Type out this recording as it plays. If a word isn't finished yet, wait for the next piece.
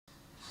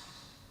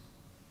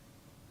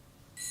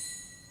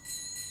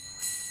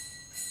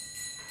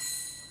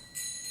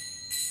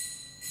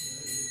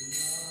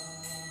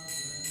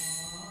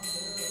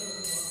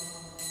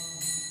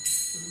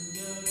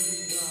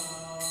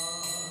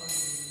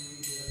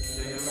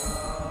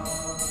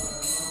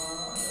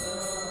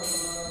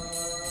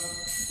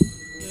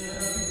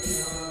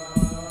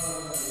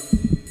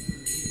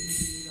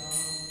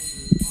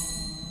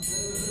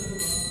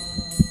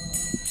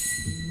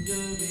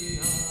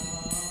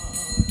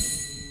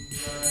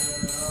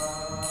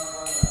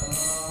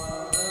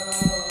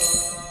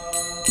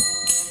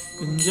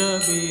कुंज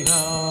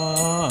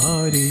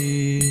बिहारी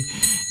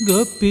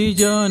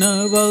गोपीजन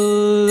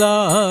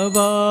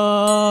वल्लभा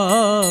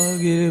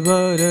गिरवरधारी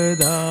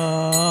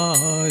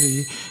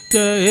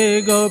जय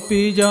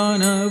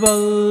गोपीजन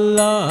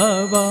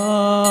वल्लभा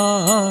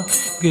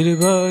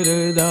गिरवरधारी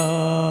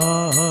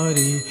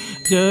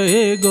जय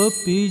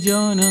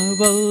गोपीजन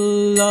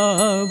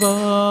वल्लभा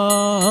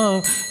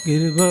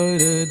गिरवरधारी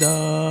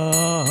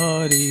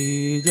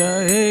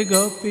जय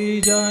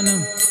गोपीजन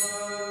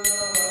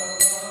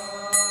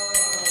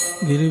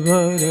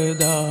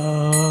गिरवरधारी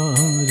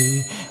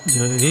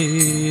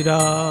जय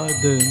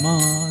राधा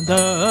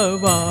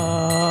माधवा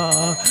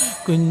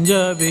कुंज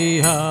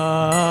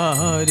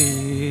बिहारी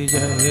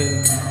जय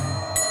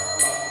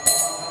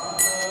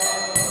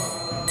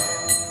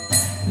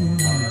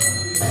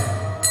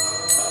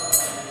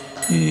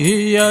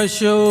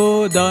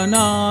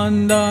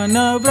यशोदनंदन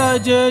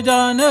व्रज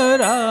जन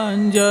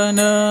रंजन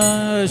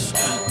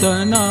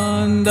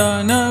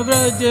नंदन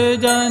व्रज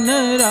जन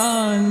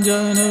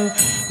रंजन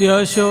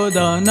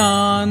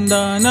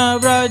यशोदनंदन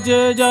व्रज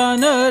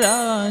जन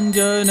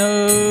रंजन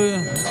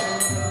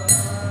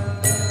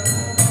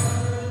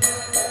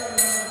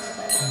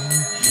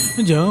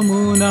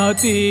जमुना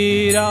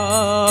तीरावनचारी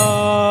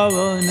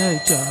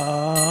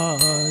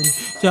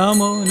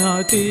जमुना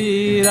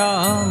तीरा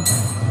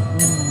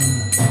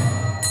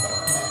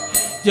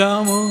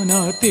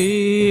जमुना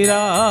तीरावनचारी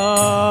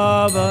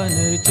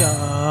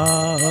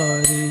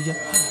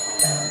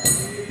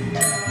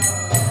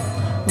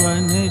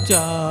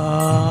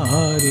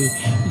वनचारी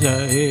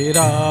जय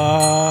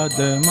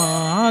राधा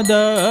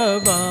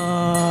माधवा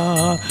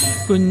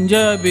कुंज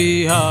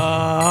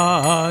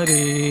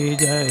बिहारी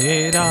जय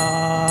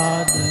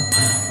राधा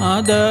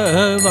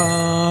माधवा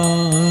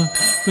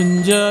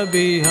कुंज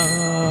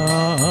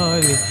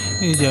बिहारी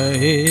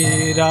जय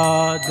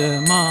राधा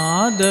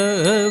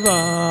माधवा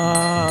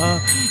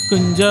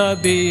कुंज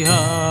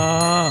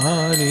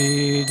बिहारी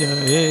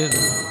जय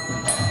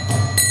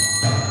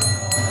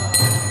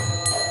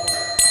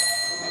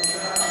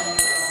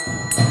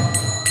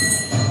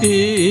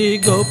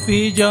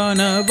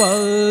गोपीजन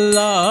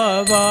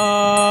वल्लभा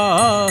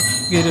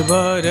गिरवरधारी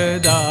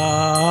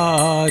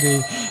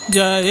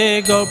जय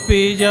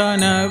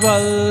गोपीजन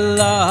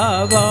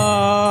वल्लभा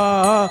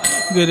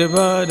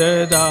गिरवरधारी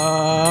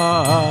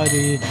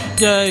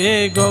जय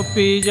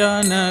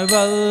गोपीजन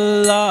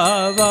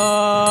वल्लभा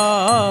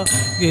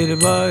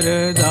गिरवरधारी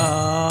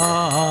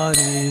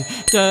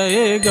जय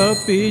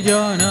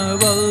गोपीजन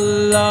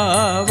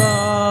वल्लभा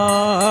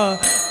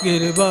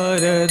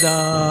गिरवरधारी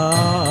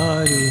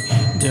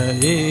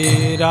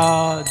जय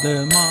राधा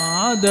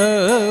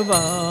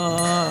माधवा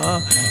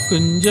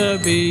कुंज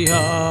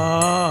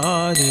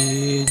बिहारी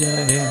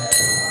जय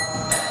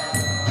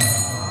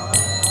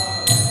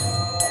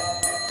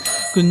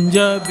कुंज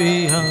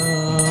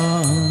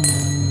बिहारी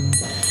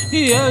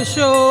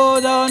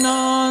यशोदानंदन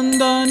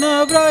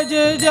व्रज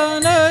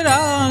जन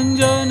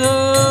रंजन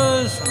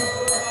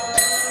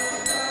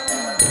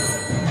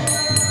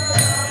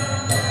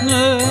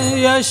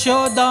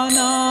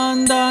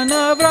यशोदानंदन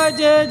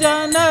व्रज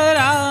जन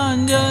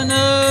रंजन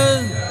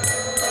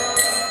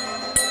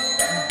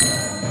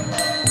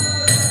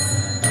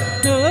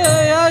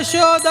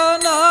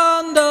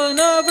यशोदानंदन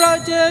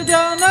व्रज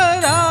जन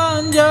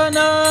रंजन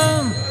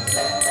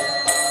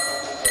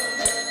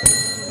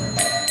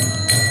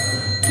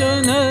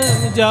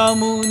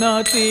जमुना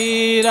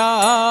तीरावनचारी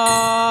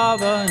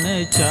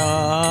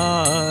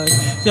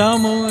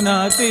जमुना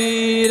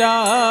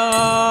तीरावनचारी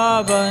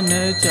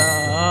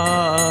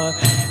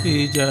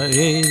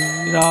जय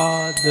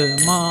राधा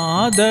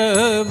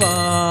माधवा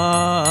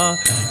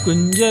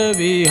कुंज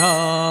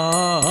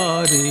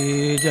बिहारी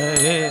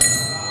जय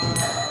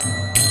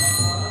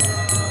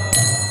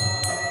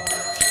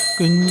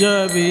कुंज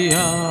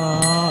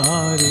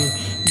बिहारी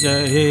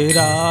जय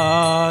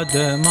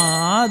राधा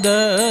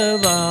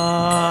माधवा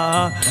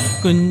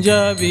कुंज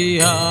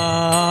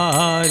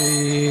बिहारी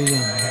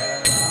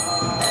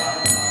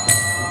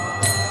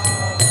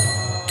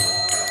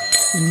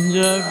कुंज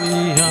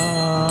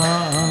बिहारी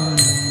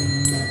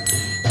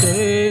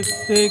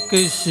हरे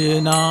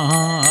कृष्णा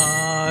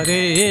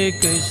हरे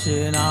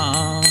Krishna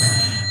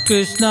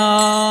Krishna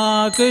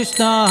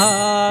Krishna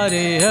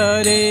Hare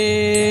Hare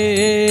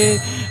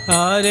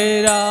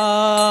Hare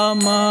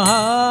Ram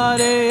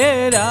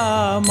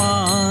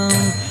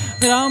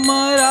Ram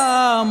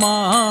Ram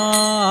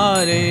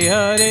Hare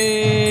Hare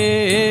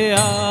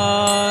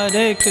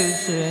Hare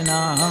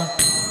Krishna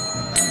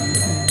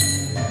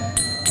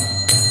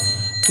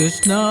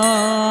Krishna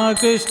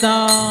Krishna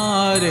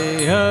Hare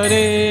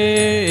Hare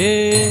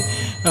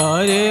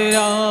Hare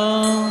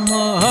Ram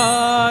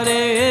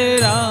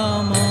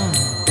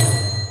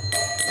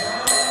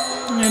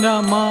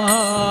Ram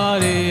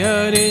Hare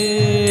Hare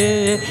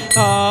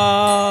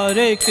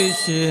Hare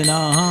Krishna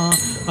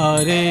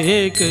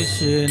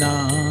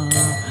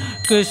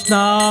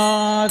Krishna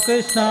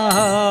Krishna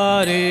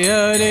Hare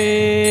Hare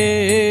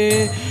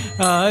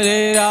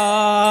Hare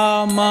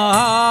Ram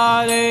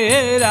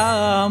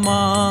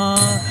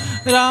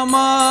Ram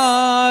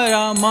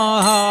Ram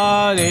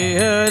Hare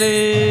Hare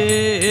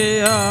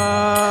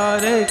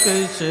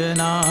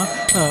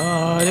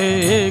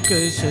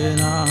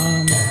Krishna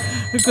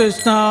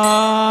Krishna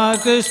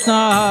Krishna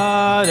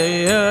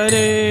Hare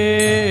Hare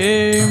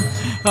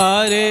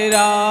Hare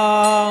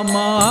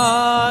Rama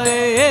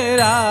Hare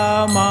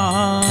Rama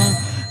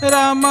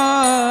Rama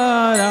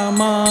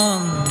Rama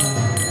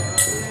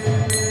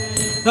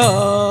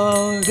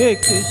Hare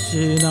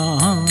Krishna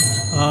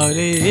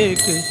Hare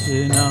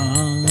Krishna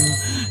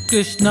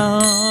Krishna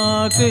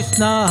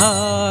Krishna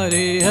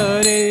Hare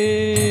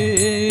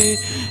Hare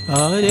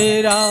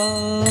Hare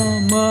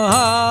Rama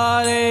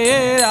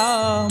Hare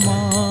Rama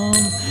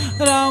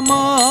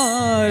Rama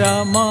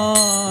Rama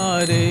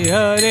Hare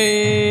Hare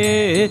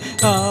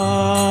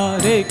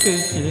Hare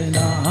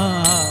Krishna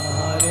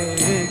Hare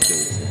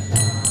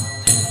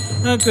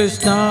Krishna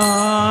Krishna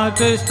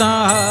Krishna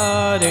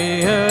Hare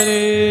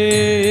Hare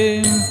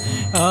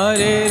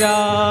Hare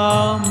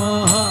Rama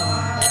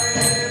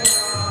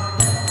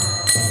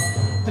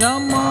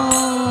Rama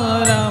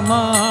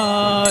Rama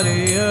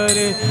Hare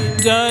Hare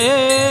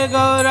Jai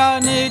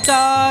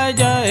Gauranitai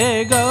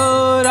Jai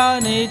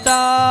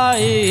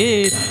Gauranitai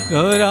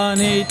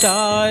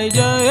Gauranitai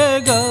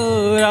Jai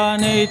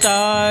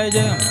Gauranitai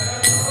Jai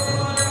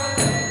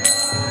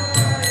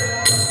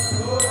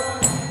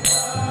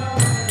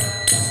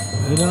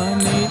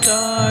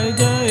Gauranitai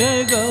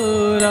Jai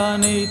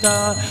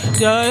Gauranitai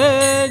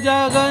Jai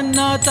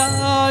Jagannatha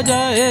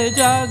Jai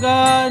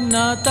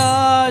Jagannatha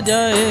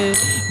Jai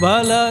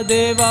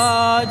Baladeva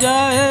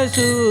Jai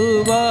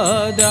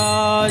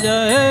Subhadra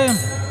Jai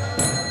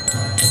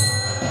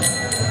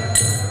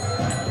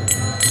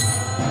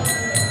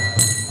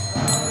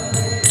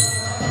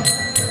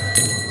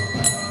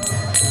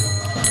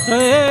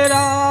Jai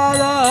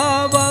Radha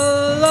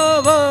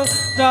Vallabha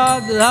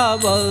Radha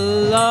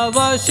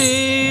Vallabha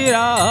Shri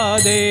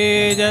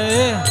Radhe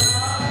Jai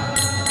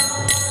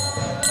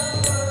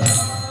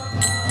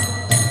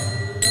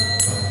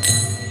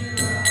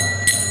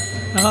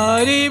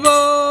Hari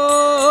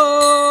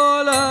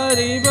Bol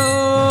Hari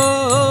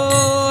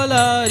Bol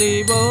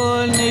Hari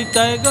Bol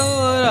Nitai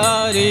Gaur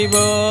Hari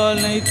Bol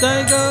Nitai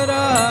Gaur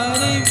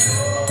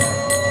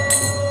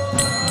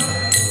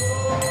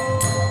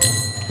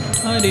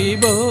Hari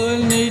Bol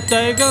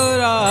Nitai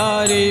Gaur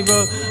Hari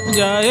Bol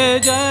Jai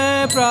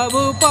Jai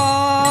Prabhupada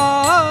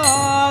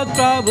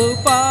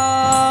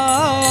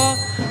Prabhupada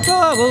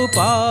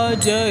Prabhupada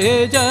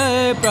Jai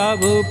Jai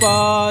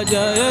Prabhupada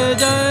Jai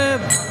Jai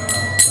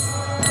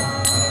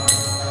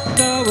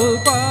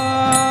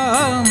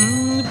Prabhupada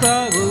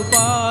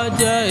Prabhupada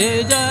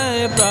Jai Jai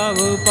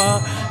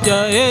Prabhupada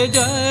Jai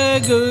Jai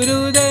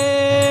Gurudev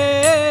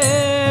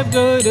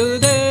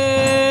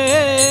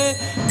Gurudev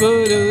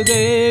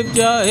Gurudev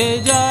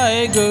Jai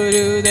Jai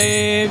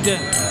Gurudev Jai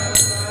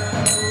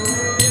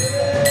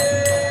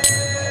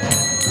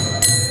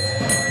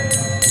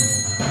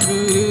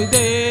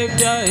Gurudev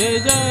Jai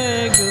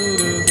Jai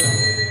Gurudev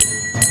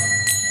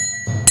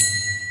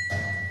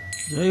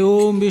Jai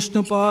Om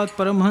Vishnupad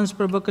Paramhans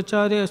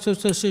Prabhakacharya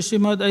Association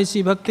Srimad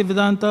ऐसी भक्ति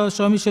वेदांता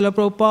स्वामी शिला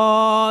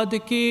प्रभुपाद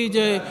की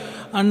जय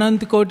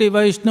अनंत कोटि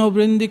वैष्णव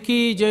वृंद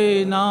की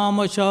जय नाम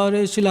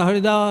आचार्य शिला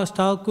हरिदास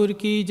ठाकुर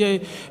की जय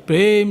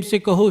प्रेम से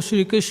कहो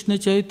श्री कृष्ण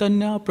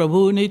चैतन्य प्रभु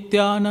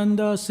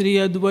नित्यानंद श्री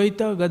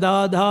अद्वैत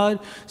गदाधार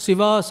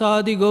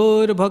शिवासादि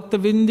गौर भक्त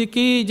वृंद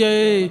की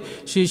जय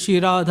श्री श्री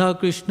राधा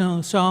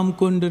कृष्ण श्याम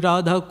कुंड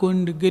राधा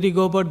कुंड गिरि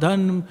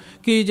गोवर्धन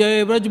की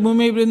जय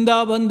ब्रजभूमि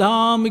वृंदावन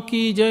धाम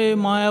की जय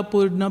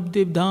मायापुर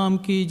नवद्वीप धाम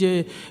की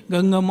जय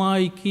गंगा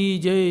माई की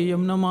जय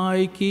यमुना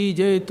माई की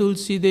जय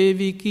तुलसी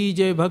देवी की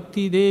जय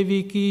भक्ति देवी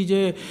की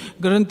जय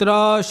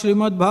ग्रंथराज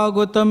श्रीमद्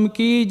भागवतम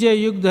की जय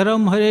युग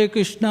धर्म हरे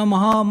कृष्ण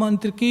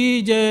महामंत्र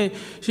की जय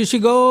श्री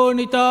गौर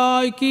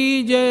निताय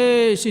की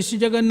जय श्री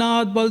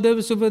जगन्नाथ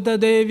बलदेव सुभद्रा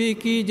देवी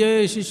की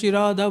जय श्री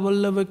राधा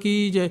वल्लभ की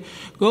जय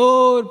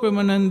गौर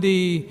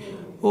Premanandi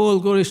All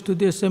glories to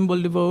the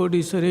assembled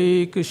devotees,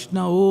 Hare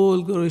Krishna.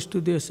 All glories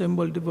to the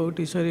assembled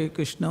devotees, Hare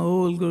Krishna.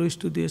 All glories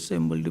to the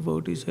assembled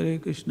devotees, Hare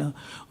Krishna.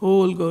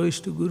 All glories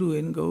to Guru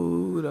and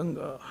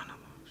Gauranga.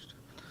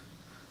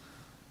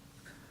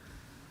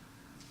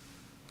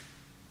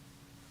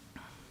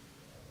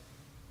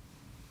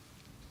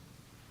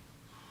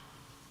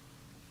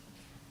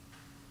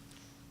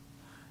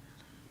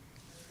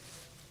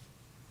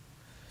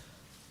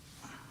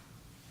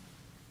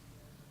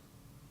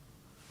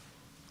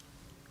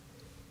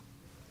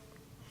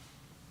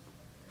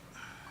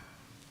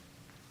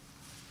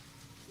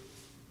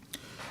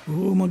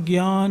 ओम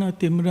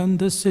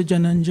अज्ञानतिमिरन्धस्य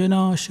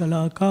जनञ्जना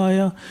शलाकाय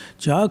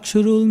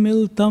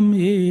चाक्षुरुन्मीलितं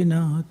येन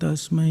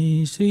तस्मै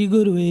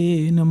श्रीगुरुवे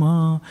नमः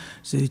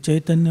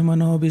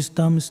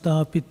श्रीचैतन्यमनोभीष्टं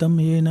स्थापितं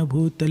येन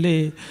भूतले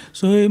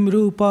स्वयं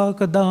रूपा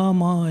कदा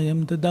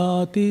मायं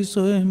ददाति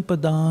स्वयं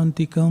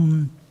पदान्तिकम्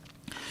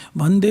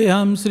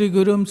वन्देऽहं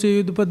श्रीगुरुं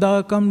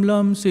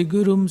श्रीयुतपदाकमलं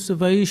श्रीगुरुं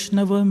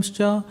वैष्णवंश्च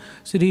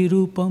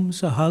श्रीरूपं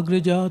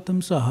सहाग्रजातं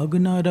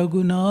सहगना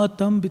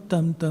रघुनाथं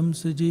वितं तं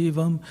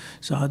सजीवं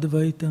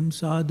साद्वैतं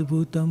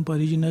साधुभूतं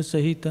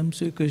परिजनसहितं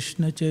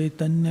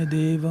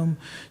श्रीकृष्णचैतन्यदेवं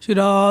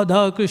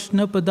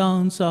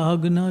श्रीराधाकृष्णपदां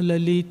सहगना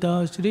ललिता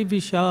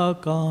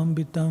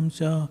श्रीविशाखान्वितं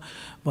च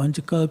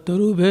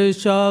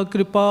वंशकल्पतरुभ्यश्च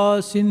कृपा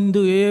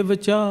सिन्धु एव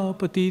च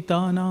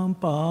पतितानां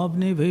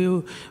पावनेभ्यो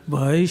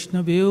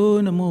वैष्णवेभ्यो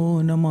नमो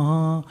नमः।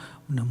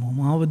 नमो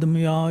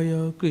महावदमयाय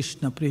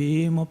कृष्ण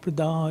प्रेम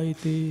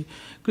प्रदायते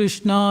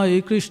कृष्णाय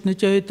कृष्ण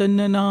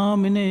चैतन्य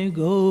नामिने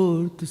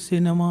गौरतुसे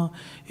नमः।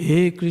 हे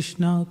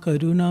कृष्ण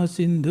करुणा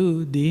सिंधु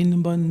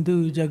दीनबंधु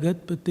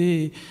जगतपते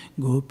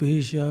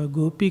गोपेश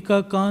गोपिका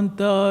कांत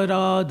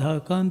राधा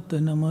कांत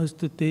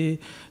नमस्तुते।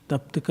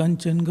 तप्त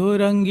कंचन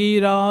गौरंगी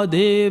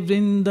राधे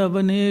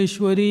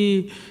वृंदावनेश्वरी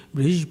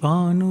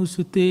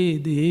वृषभानुसुते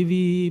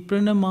देवी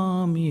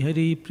प्रणमामि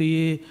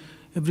हरिप्रिये।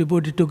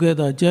 Everybody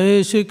together.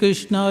 Jai Shri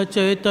Krishna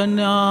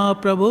Chaitanya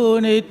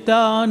Prabhu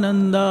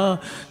Nityananda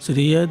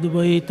Sri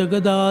Advaita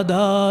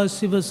Gadadha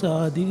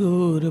Sivasadi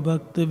Gaur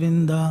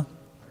Bhaktavinda.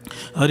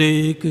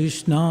 Hare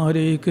Krishna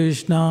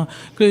Krishna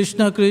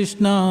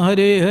Krishna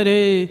Hare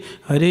Hare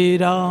Hare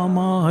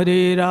Rama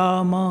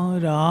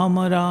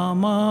Rama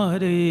Rama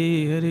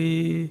Hare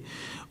Hare.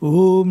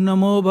 Om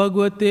Namo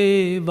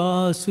Bhagavate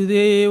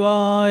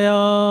Vasudevaya.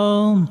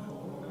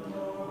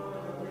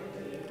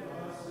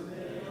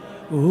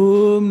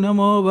 Om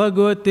Namo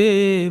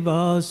Bhagavate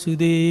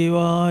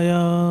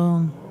Vasudevaya.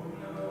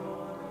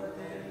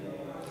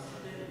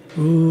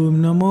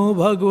 Om Namo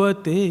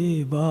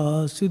Bhagavate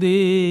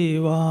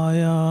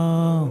Vasudevaya.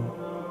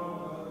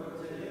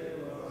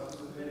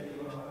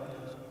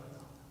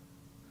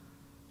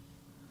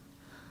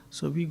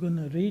 So we're going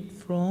to read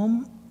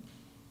from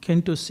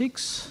Canto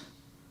 6,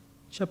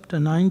 Chapter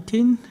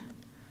 19,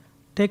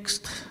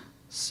 text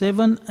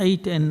 7,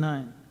 8 and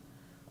 9.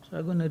 So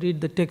I'm going to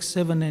read the text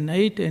 7 and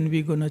 8 and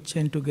we're going to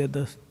chant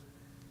together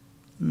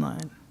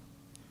 9.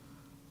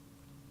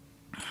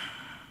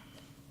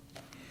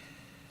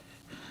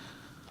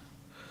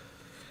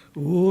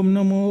 Om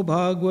Namo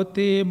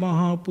Bhagavate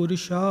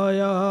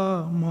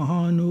Mahapurushaya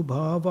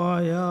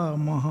Mahanubhavaya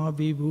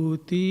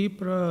Mahavibhuti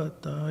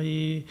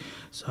Prataye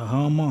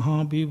Saha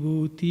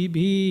Mahavibhuti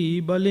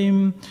Bhi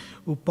Balim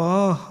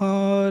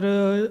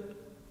Upahara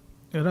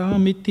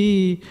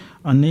Ramiti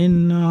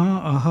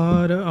Anenna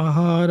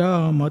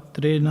Ahara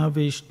Matrena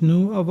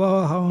Vishnu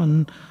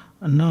Avahan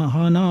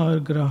Nahanar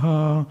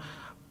Graha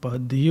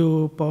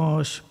Padyo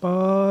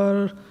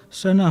Pashpar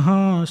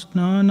Sanaha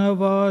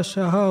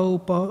Snanavashaha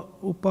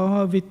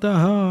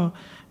Upavitaha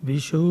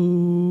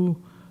Vishu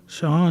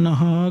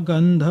Shanaha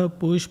Gandha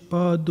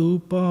Pushpa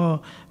Dupa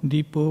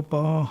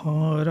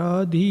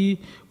Dipopaharadhi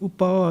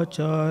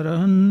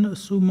Upacharan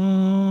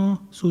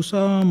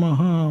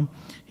Susamaha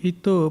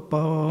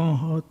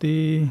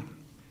Hitopahate.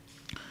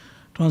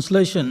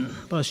 Translation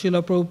by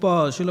Srila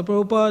Prabhupada. Srila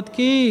Prabhupada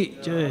ki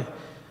jai.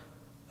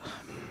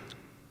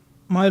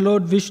 My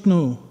Lord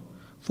Vishnu,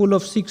 full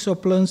of 6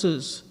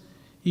 opulences,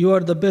 you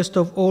are the best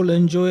of all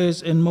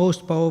enjoyers and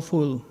most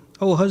powerful.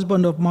 O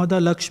husband of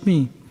Mother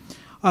Lakshmi,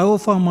 I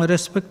offer my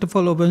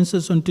respectful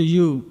obeisances unto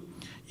you.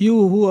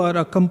 You who are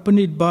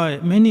accompanied by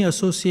many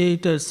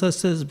associates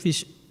such as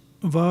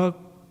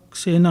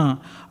Vaksena,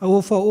 I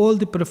offer all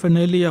the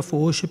paraphernalia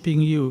for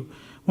worshipping you.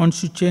 One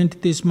should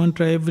chant this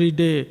mantra every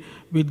day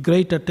with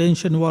great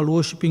attention while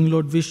worshipping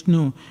Lord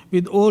Vishnu,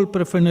 with all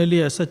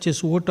paraphernalia such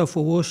as water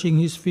for washing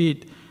his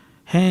feet,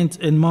 hands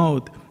and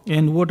mouth,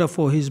 and water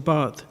for his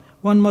bath.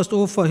 One must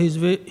offer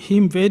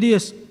him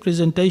various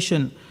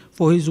presentation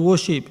for his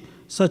worship,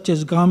 such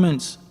as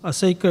garments, a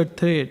sacred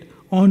thread,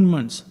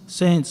 ornaments,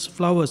 scents,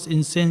 flowers,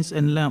 incense,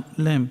 and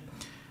lamp.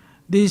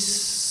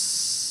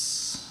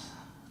 This,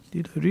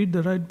 did I read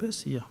the right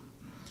verse? Yeah.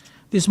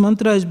 This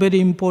mantra is very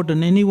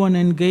important. Anyone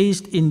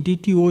engaged in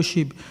deity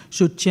worship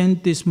should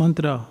chant this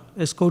mantra,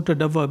 as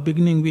quoted above,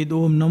 beginning with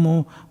Om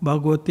Namo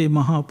Bhagavate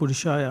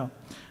Mahapurushaya.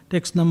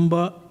 Text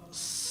number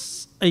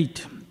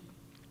 8.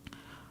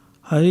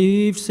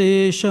 Harif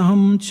se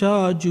shaham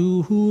cha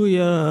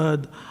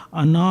juhuyad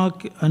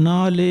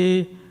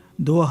anale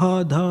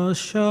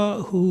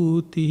dohadhasha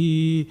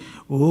huti.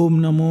 Om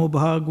Namo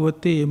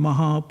Bhagavate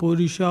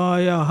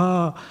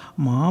Mahapurushaya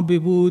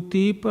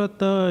Mahabhibhuti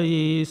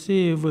Prataye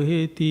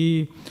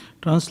Sevaheti.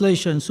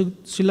 Translation.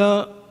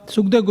 Srila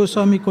Sukdev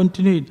Goswami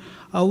continued,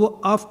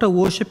 after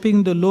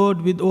worshipping the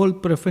Lord with all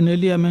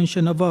paraphernalia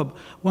mentioned above,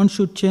 one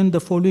should chant the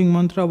following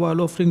mantra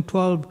while offering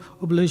 12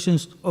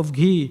 oblations of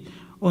ghee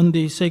on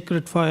the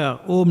sacred fire.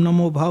 Om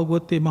Namo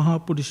Bhagavate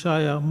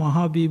Mahapurushaya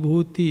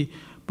Mahabhibhuti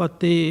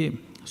Pate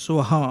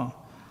Swaha.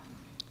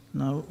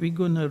 Now we're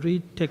going to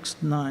read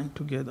text 9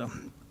 together.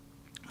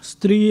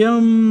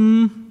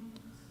 Striyam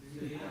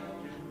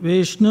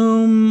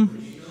Vishnum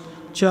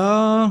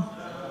Cha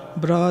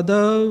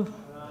Bradav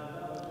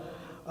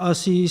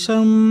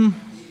Asisam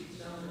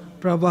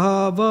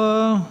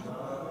Prabhava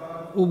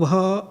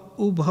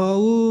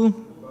Ubhau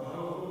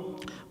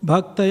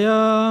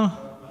Bhaktaya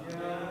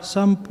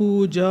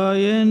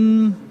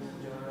Sampujayan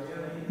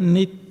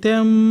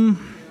Nityam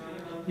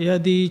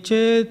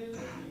Yadichet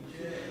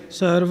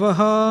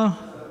Sarvaha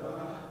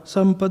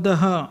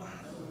Sampadaha.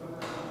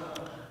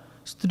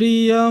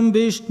 Striyam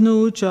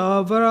Vishnu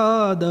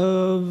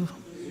Chavradav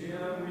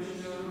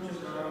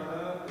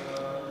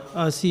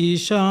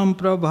Asisham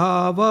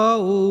Prabhava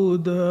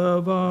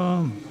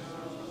Udava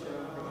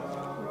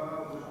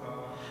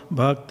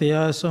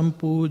Bhaktya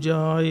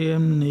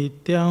sampujayam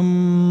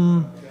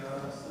nityam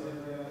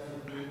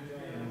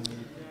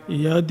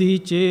yadi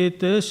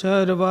cheta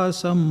sarva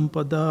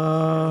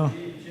sampada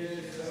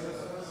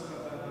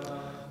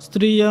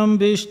striyam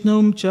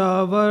vishnum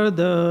cha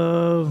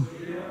varda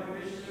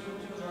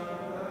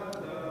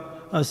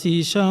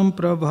asisham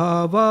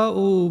prabhava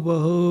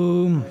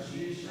ubahu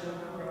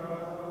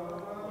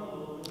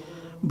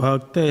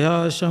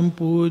Bhaktaya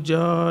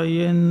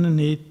sampujayan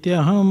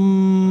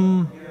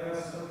nityaham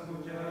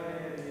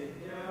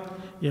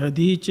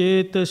Yadi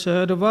cheta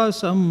sarva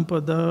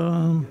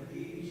sampada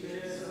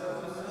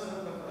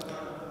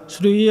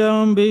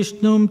Shriyam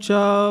Vishnum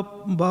cha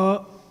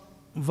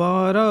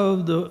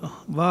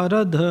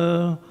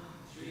varadha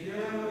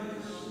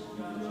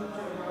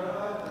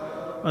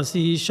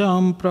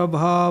Asisham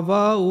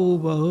prabhava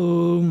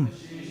ubahu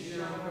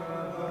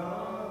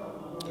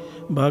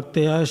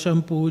Bhaktya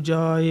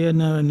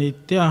sampujayana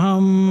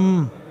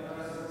nityaham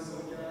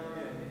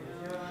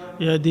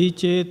Yadi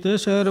cheta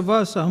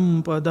sarva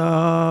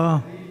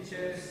sampada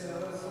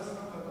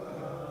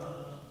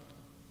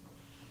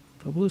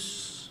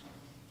Prabhus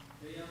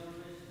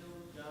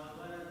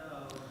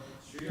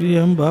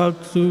Priyam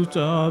bhaksu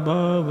cha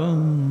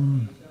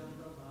bhavam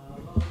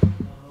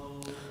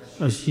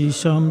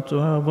Ashisham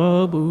cha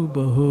babu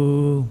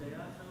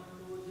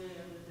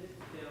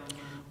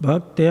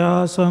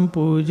Bhaktya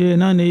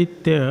sampujena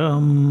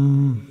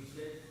nityam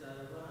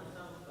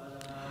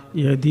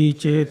Yadi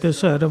cheta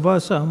sarva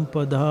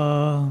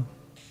sampada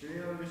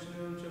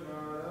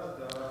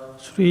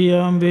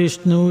Shriyam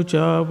Vishnu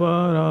cha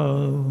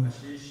vara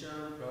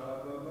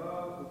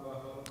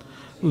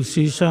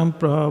Usisham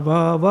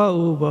prabhava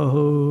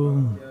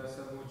ubahu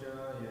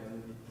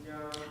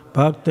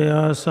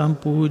Bhaktya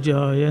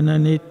sampujayana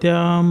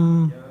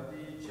nityam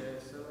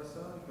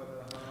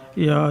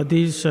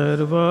Yadi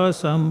sarva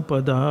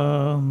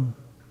sampada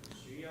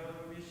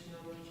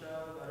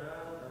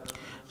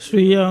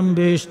Shriyam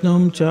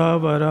Vishnum cha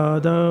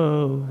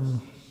varada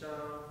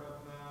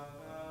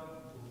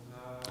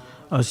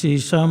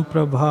Asisham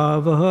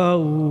prabhava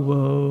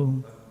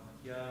uva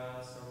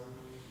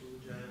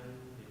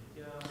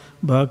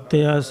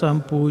Bhaktya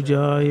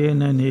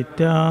sampujayana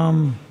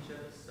nityam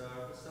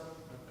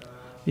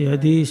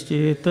Yadi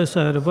cheta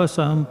sarva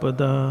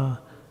sampada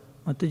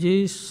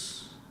Mataji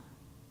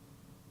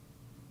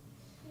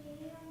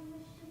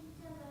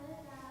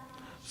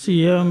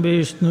Siyam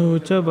Vishnu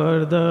cha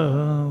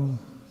varda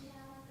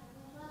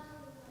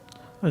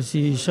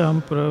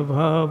Asisham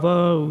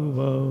prabhava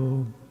uva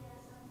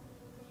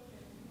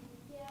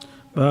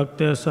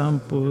Bhaktya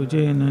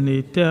sampujena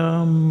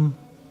nityam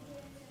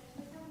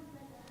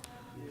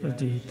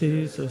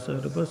Ajite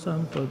sarva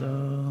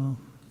sampada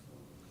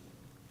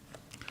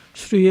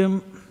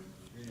Shriyam,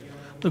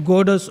 the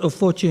goddess of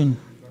fortune,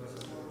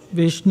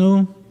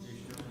 Vishnu,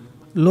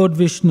 Lord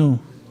Vishnu,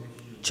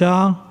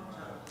 Cha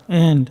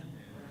and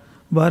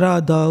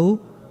Varadau,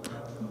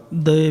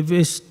 the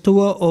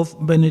bestower of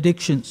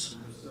benedictions,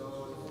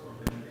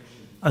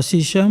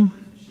 Asisham,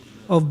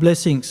 of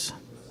blessings,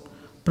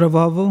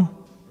 Prabhava,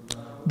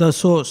 the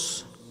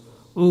source,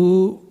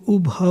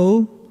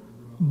 Ubhau,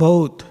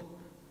 both,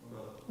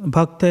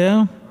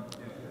 Bhaktaya,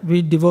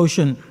 with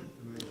devotion,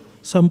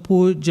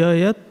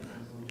 Sampujayat,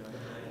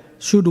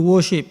 should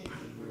worship,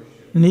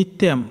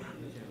 Nityam,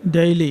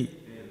 daily,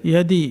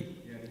 Yadi,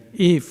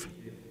 if,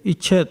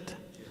 Ichat,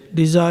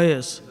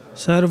 desires,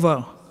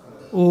 Sarva,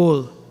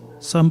 all,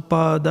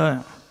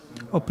 Sampada,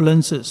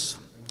 opulences.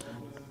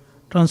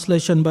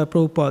 Translation by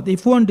Prabhupada.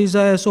 If one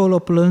desires all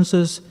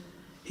opulences,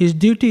 his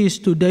duty is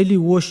to daily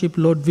worship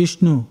Lord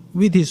Vishnu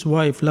with his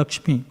wife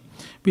Lakshmi.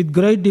 With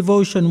great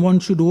devotion, one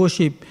should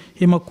worship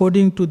him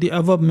according to the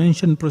above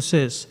mentioned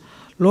process.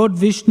 Lord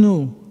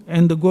Vishnu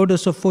and the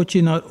goddess of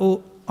fortune are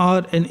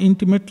an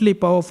intimately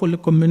powerful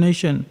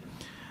combination.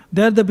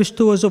 They are the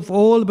bestowers of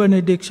all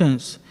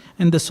benedictions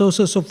and the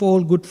sources of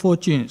all good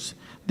fortunes.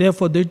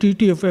 Therefore, the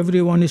duty of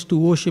everyone is to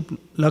worship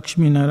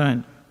Lakshmi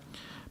Narayan.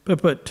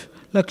 Purport.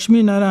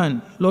 Lakshmi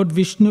Narayan, Lord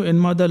Vishnu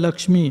and Mother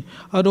Lakshmi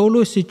are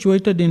always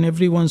situated in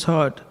everyone's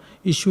heart.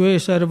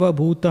 Ishwe sarva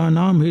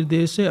bhutanam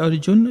hirdese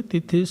arjun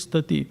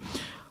tithistati.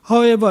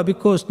 However,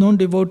 because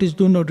non-devotees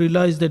do not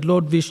realize that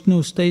Lord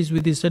Vishnu stays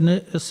with his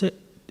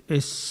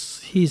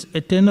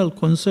eternal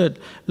consort,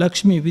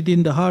 Lakshmi,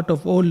 within the heart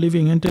of all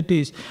living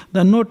entities,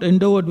 they are not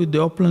endowed with the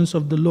opulence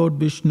of the Lord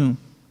Vishnu.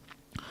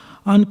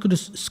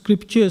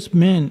 Unscriptuous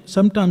men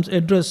sometimes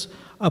address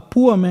a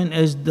poor man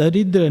as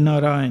Daridra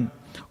Narayan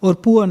or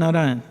Poor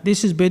Narayan.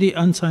 This is very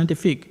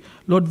unscientific.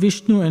 Lord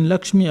Vishnu and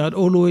Lakshmi are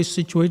always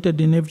situated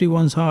in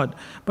everyone's heart.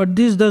 But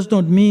this does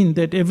not mean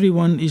that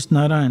everyone is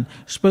Narayan,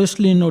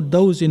 especially not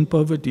those in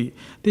poverty.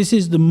 This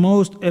is the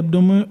most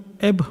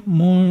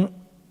abominable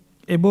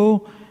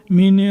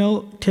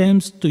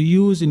terms to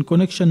use in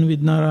connection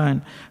with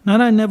Narayan.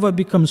 Narayan never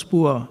becomes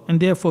poor,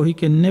 and therefore he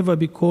can never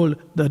be called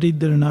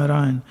Daridra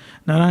Narayan.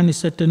 Narayan is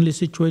certainly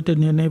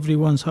situated in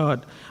everyone's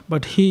heart,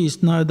 but he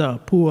is neither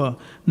poor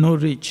nor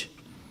rich.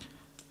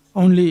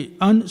 Only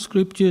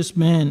unscriptuous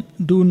men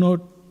do not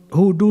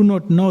who do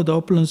not know the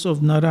opulence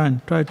of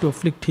Narayan try to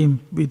afflict him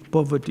with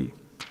poverty.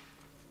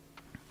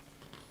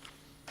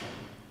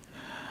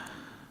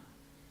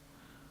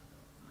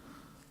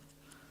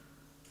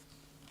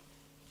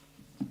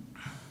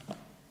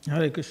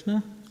 Hare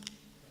Krishna.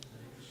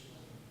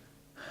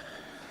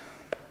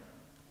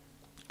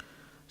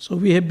 So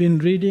we have been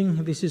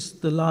reading, this is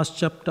the last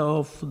chapter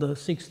of the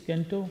 6th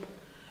canto,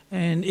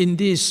 and in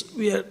this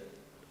we are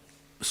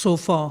so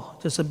far,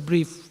 just a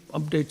brief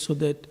update so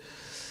that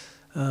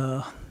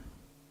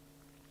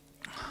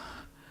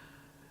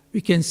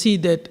we can see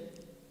that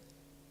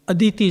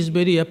Aditi is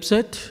very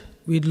upset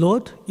with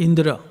Lord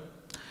Indra,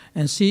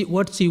 and see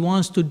what she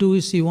wants to do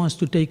is she wants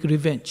to take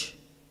revenge.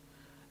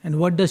 And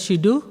what does she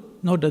do?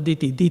 Not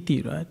Aditi,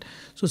 Diti, right?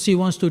 So she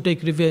wants to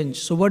take revenge.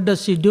 So what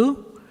does she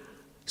do?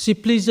 She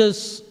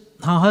pleases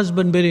her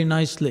husband very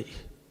nicely.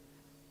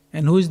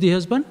 And who is the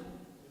husband?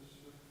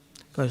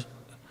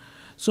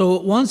 So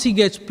once he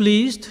gets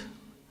pleased,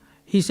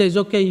 he says,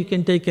 okay, you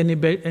can take any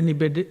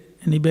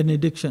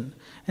benediction.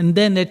 And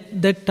then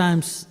at that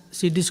time,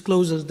 she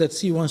discloses that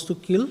she wants to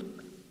kill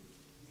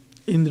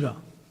Indra.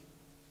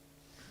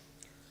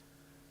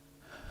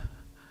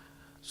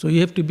 So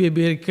you have to be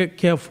very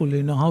careful,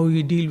 how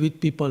you deal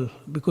with people,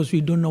 because we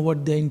don't know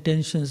what their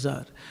intentions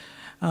are.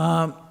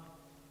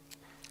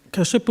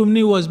 Kashyapa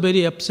Muni was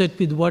very upset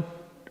with what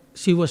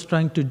she was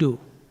trying to do.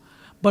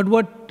 But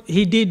what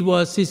he did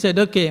was, he said,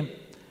 okay,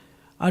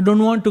 I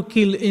don't want to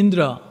kill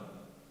Indra.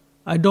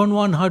 I don't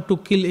want her to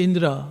kill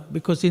Indra,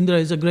 because Indra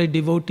is a great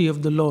devotee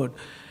of the Lord.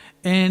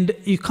 And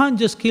you can't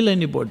just kill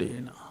anybody.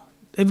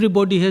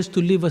 Everybody has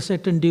to live a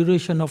certain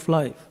duration of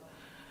life.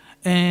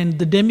 And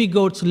the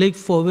demigods live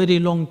for a very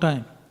long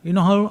time. You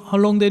know how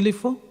long they live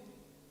for?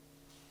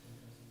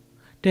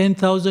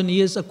 10,000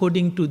 years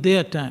according to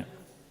their time.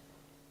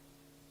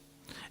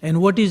 And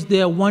what is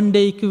their one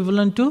day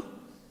equivalent to?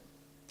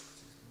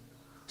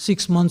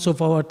 6 months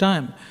of our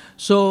time.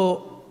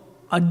 So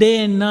a day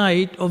and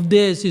night of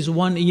theirs is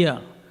 1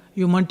 year.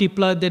 You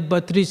multiply that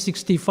by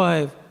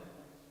 365,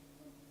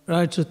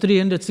 right? So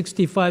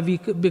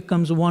 365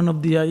 becomes one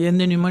of the year, and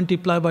then you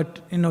multiply by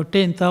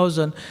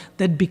 10,000.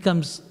 That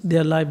becomes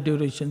their life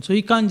duration. So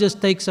you can't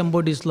just take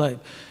somebody's life.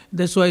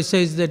 That's why it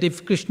says that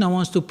if Krishna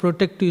wants to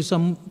protect you,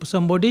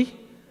 somebody,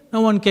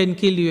 no one can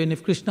kill you, and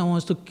if Krishna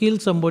wants to kill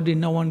somebody,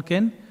 no one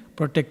can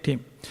protect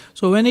him.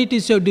 So when it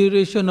is your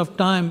duration of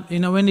time,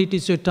 when it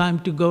is your time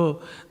to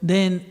go,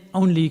 then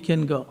only you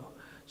can go.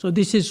 So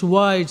this is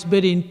why it's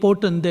very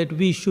important that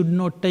we should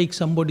not take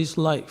somebody's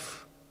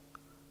life.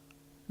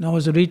 Now I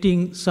was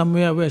reading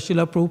somewhere where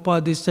Srila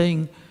Prabhupada is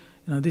saying,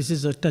 this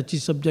is a touchy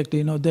subject,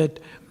 that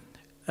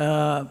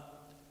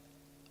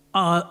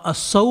a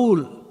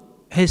soul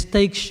has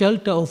taken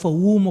shelter of a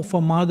womb of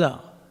a mother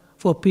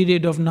for a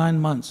period of 9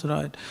 months,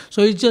 right?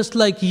 So it's just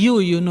like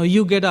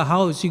you get a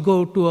house, you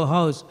go to a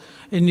house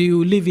and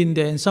you live in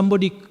there, and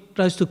somebody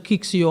tries to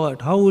kick you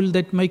out. How will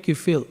that make you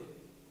feel?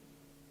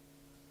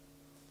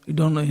 You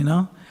don't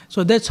know,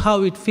 So that's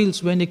how it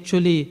feels when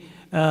actually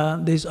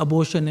there's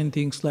abortion and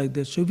things like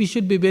that. So we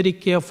should be very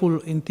careful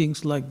in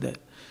things like that.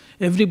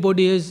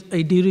 Everybody has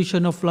a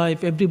duration of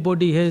life,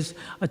 everybody has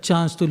a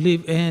chance to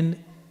live,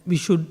 and we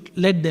should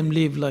let them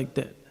live like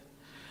that.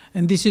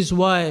 And this is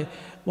why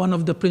one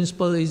of the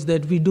principles is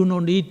that we do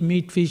not eat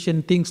meat, fish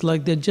and things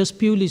like that, just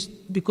purely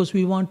because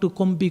we want to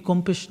be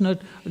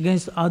compassionate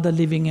against other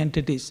living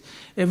entities.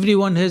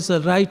 Everyone has a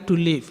right to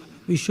live.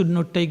 We should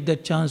not take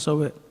that chance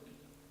away.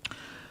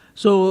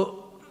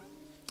 So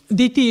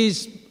Diti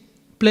is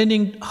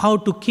planning how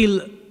to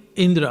kill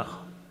Indra.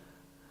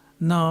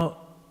 Now,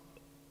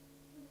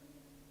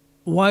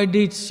 why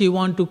did she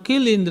want to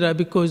kill Indra?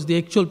 Because the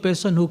actual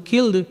person who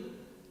killed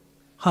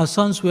her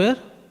sons were,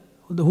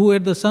 who were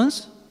the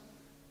sons?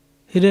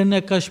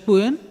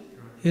 Hiranyakashipu and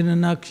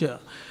Hiranyaksha.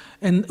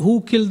 And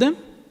who killed them?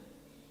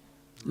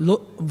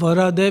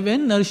 Varadev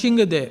and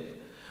Narsinghadev.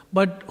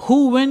 But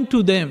who went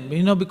to them?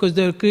 Because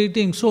they were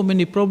creating so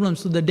many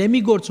problems. So the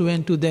demigods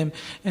went to them,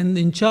 and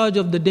in charge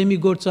of the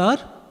demigods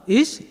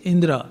is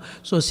Indra.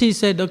 So she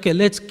said, okay,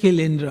 let's kill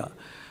Indra.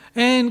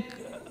 And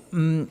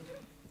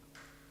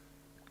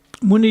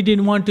Muni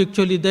didn't want to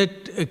actually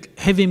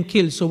have him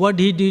killed. So what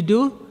did he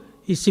do?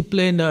 He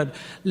planned her,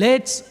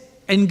 let's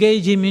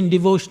engage him in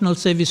devotional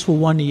service for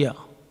 1 year.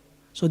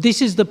 So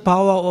this is the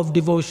power of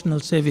devotional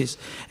service.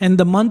 And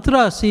the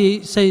mantra she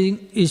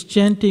is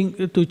chanting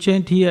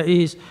here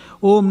is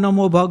Om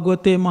Namo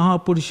Bhagavate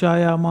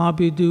Mahapurushaya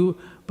Mahavidu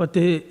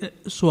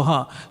Pate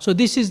Swaha. So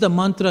this is the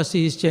mantra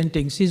she is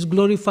chanting. She is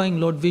glorifying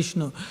Lord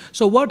Vishnu.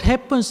 So what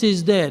happens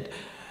is that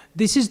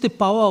this is the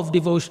power of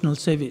devotional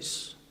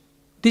service.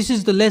 This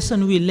is the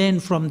lesson we learn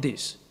from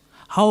this.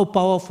 How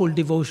powerful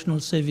devotional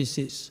service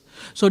is.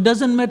 So it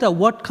doesn't matter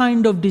what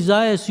kind of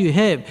desires you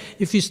have,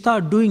 if you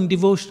start doing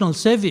devotional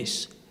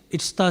service,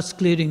 it starts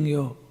clearing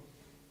you.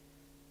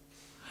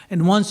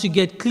 And once you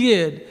get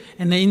cleared,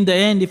 and in the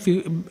end,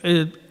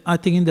 I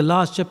think in the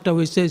last chapter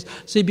where it says,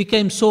 she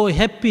became so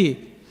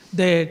happy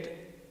that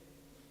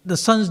the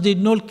sons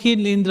did not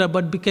kill Indra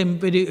but became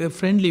very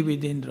friendly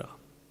with Indra.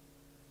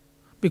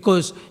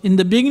 Because in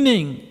the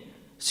beginning,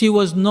 she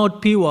was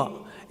not pure.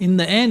 In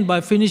the end,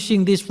 by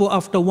finishing this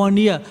after 1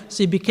 year,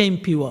 she became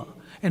pure.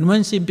 And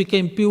when she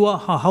became pure,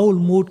 her whole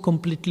mood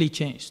completely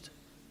changed.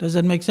 Does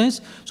that make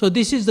sense? So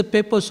this is the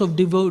purpose of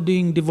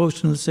doing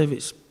devotional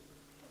service.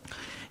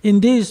 In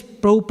this,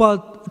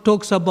 Prabhupada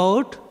talks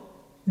about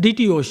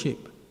deity worship.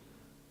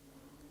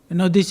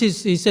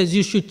 He says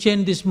you should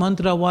chant this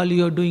mantra while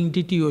you are doing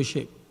deity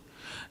worship.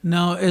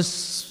 Now,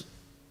 as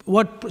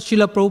what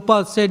Srila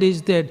Prabhupada said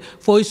is that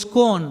for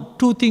ISKCON,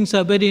 2 things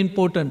are very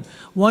important.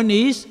 One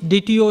is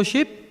deity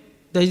worship.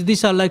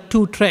 These are like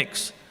 2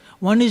 tracks.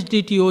 One is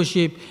deity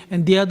worship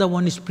and the other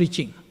one is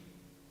preaching.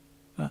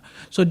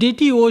 So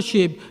deity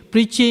worship,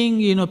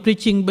 preaching,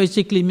 preaching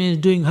basically means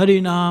doing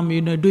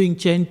Harinam, doing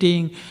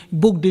chanting,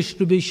 book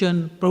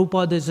distribution.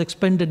 Prabhupada has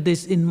expanded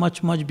this in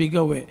much, much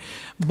bigger way.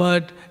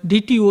 But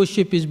deity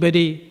worship is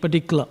very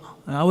particular.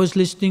 I was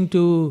listening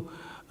to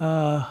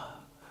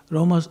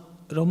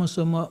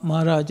Ramaswamy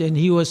Maharaj, and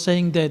he was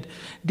saying that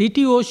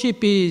deity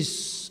worship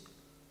is,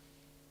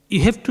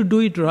 you have to do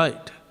it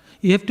right.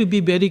 You have to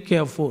be very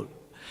careful.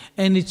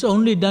 And it's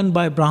only done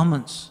by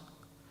Brahmins.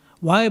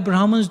 Why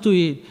Brahmins do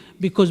it?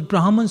 Because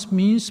Brahmins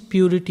means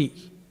purity.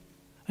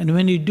 And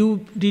when you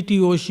do deity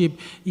worship,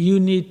 you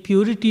need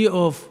purity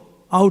of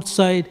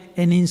outside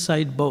and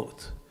inside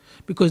both.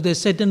 Because there are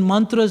certain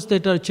mantras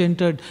that are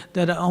chanted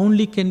that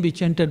only can be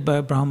chanted by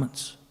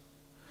Brahmins.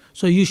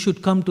 So you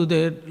should come to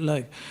their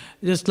life.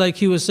 Just like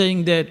he was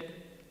saying that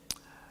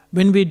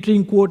when we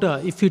drink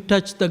water, if you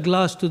touch the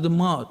glass to the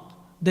mouth,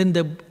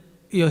 then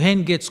your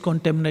hand gets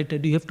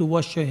contaminated. You have to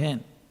wash your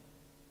hand.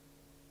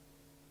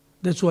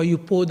 That's why you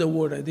pour the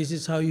water. This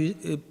is how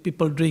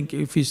people drink,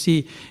 if you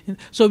see.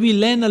 So we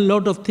learn a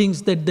lot of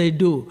things that they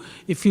do.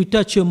 If you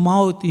touch your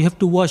mouth, you have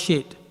to wash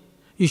it.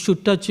 You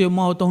should touch your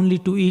mouth only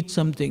to eat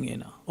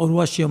something, or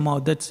wash your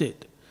mouth, that's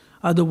it.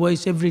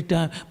 Otherwise, every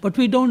time. But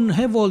we don't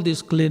have all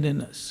this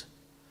cleanliness.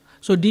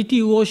 So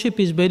deity worship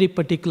is very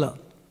particular.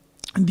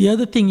 And the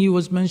other thing he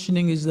was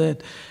mentioning is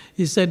that,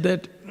 he said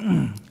that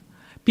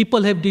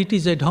people have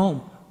deities at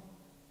home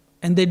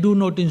and they do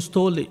not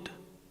install it.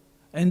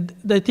 And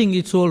they think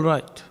it's all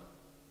right.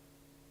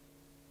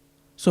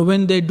 So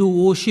when they do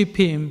worship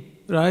him,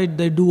 right,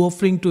 they do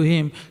offering to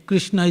him,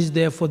 Krishna is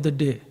there for the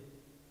day.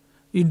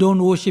 You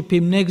don't worship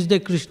him, next day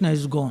Krishna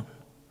is gone.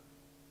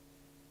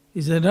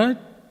 Is that right?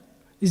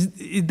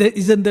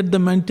 Isn't that the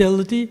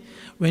mentality?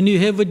 When you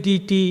have a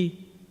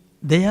deity,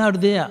 they are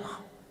there.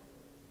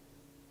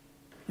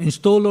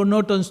 Install or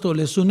not install,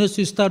 as soon as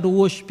you start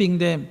worshipping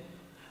them,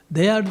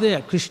 they are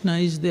there, Krishna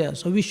is there.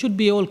 So we should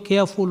be all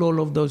careful,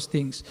 all of those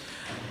things.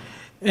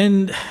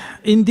 And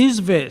in this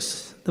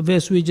verse, the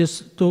verse we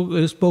just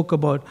spoke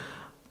about,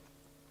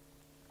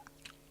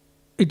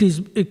 it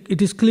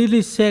is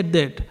clearly said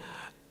that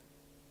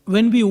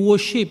when we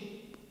worship,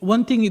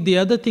 the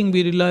other thing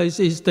we realize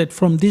is that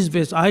from this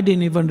verse, I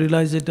didn't even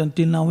realize it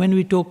until now, when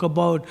we talk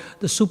about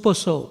the super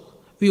soul,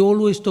 we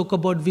always talk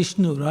about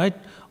Vishnu, right?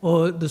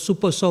 Or the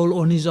super soul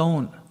on his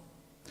own.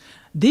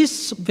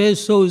 This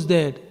verse shows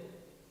that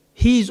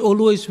he is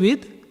always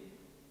with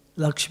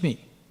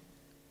Lakshmi.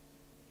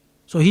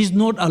 So he's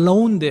not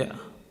alone there.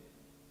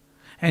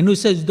 And he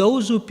says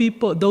those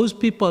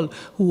people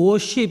who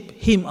worship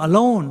him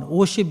alone,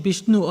 worship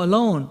Vishnu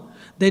alone,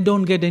 they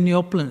don't get any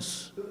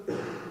opulence.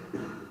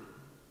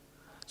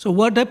 So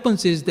what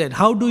happens is that,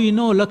 how do you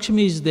know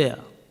Lakshmi is there?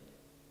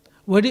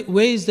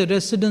 Where is the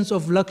residence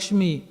of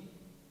Lakshmi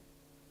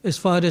as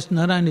far as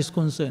Narayan is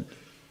concerned?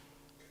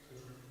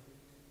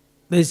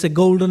 There is a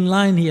golden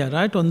line here,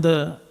 right, on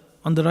the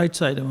right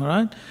side, am I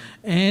right?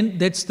 And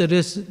that's the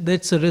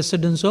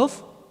residence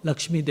of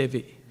Lakshmi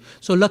Devi.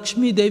 So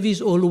Lakshmi Devi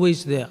is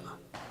always there.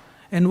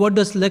 And what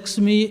does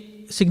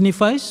Lakshmi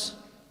signifies?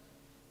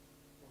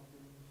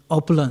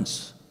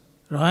 Opulence,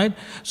 right?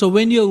 So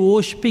when you're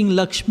worshipping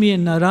Lakshmi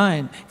and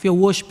Narayan, if you're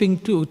worshipping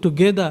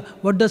together,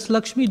 what does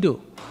Lakshmi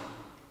do?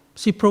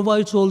 She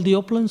provides all the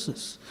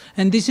opulences.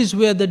 And this is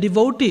where the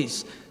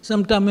devotees,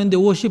 sometimes when they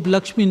worship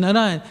Lakshmi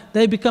Narayan,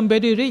 they become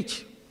very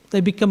rich. They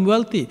become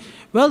wealthy.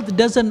 Wealth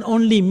doesn't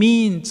only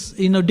mean,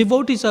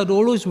 devotees are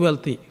always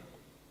wealthy.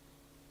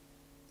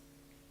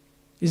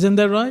 Isn't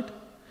that right?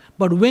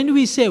 But when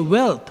we say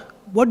wealth,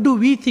 what do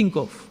we think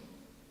of?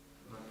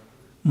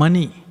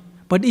 Money.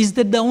 But is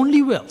that the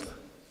only wealth?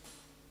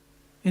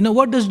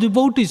 What does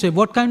devotees say?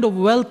 What kind of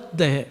wealth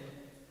they have?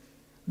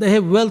 They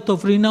have wealth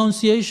of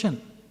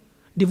renunciation.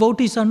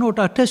 Devotees are not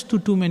attached to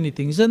too many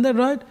things. Isn't that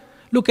right?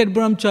 Look at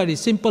brahmachari,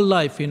 simple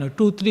life,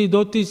 2-3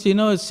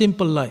 dhotis,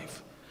 simple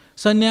life.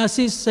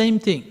 Sannyasis, same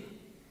thing.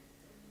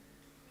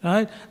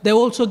 Right? They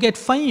also get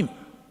fame.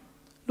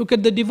 Look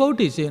at the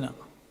devotees,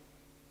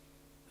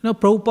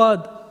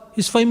 Prabhupada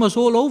is famous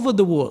all over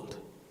the world.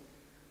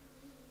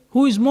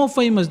 Who is more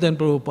famous than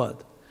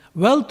Prabhupada?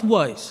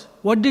 Wealth-wise,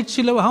 how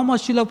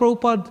much Srila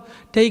Prabhupada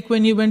take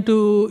when he went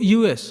to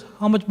US?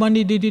 How much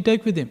money did he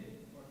take with him?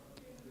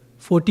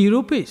 40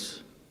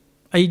 rupees.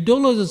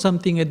 $8 or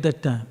something at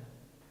that time.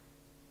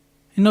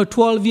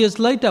 12 years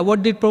later,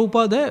 what did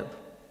Prabhupada have?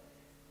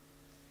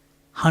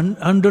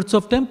 Hundreds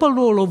of temples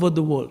all over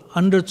the world,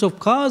 hundreds of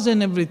cars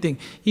and everything.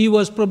 He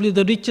was probably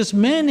the richest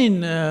man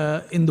in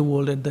the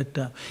world at that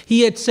time.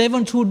 He had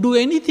servants who would do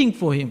anything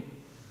for him.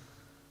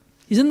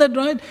 Isn't that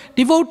right?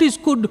 Devotees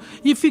could,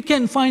 if you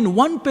can find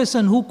one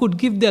person who could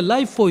give their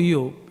life for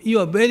you, you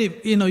are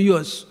very,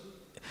 yours.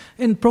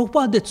 And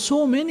Prabhupada had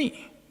so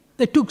many.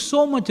 They took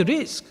so much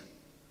risk.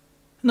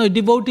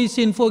 Devotees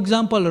in, for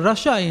example,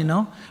 Russia,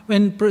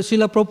 when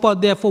Srila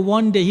Prabhupada there for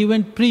one day, he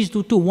went preached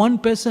to one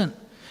person.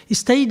 He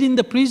stayed in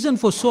the prison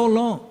for so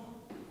long,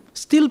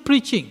 still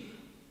preaching.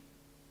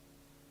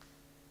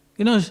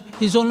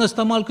 His Holiness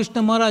Tamal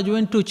Krishna Maharaj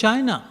went to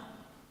China.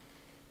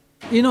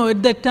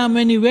 At that time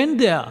when he went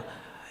there,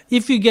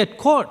 if you get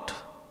caught,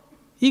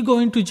 you go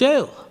into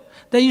jail.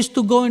 They used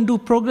to go and do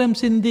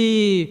programs in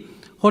the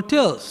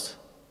hotels.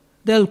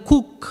 They'll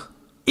cook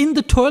in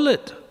the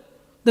toilet.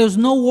 There's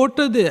no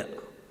water there.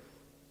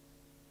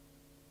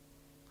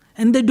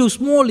 And they do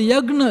small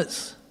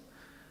yagnas.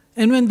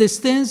 And when the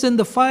stench and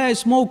the fire,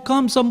 smoke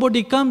comes,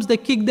 somebody comes, they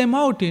kick them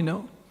out,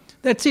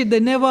 That's it.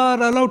 They never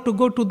are allowed to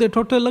go to that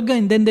hotel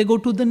again. Then they go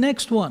to the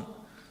next one.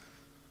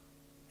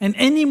 And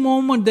any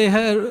moment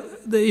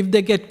if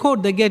they get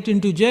caught, they get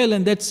into jail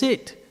and that's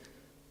it.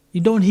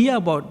 You don't hear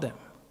about them.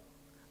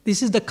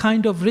 This is the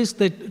kind of risk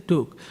they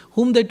took.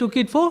 Whom they took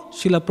it for?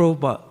 Srila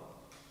Prabhupada.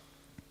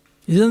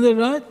 Isn't that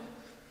right?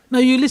 Now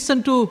you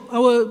listen to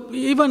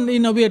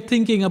we are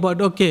thinking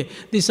about, okay,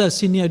 these are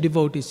senior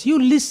devotees.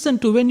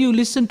 When you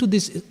listen to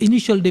these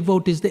initial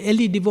devotees, the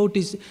early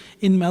devotees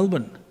in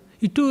Melbourne,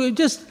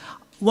 just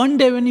one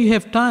day when you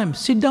have time,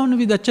 sit down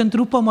with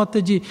Achantrupa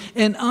Mataji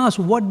and ask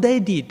what they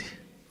did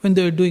when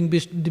they were doing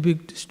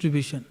big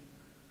distribution.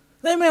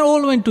 They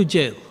all went to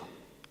jail.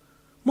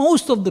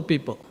 Most of the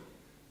people.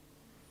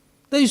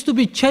 They used to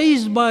be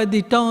chased by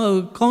the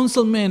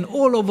councilmen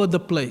all over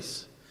the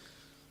place.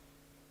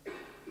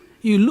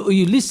 You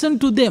listen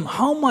to them,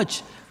 how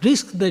much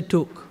risk they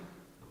took.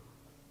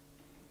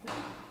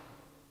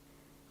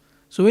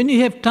 So when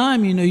you have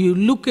time, you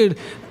look at,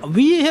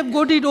 we have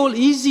got it all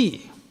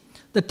easy.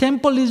 The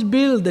temple is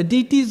built, the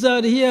deities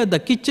are here, the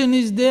kitchen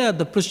is there,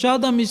 the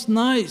prasadam is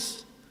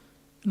nice.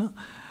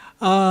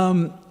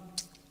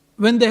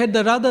 When they had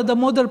the Radha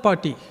Damodar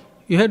party,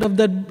 you heard of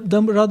that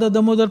Radha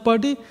Damodar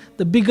party?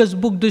 The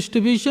biggest book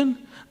distribution?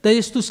 They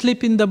used to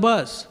sleep in the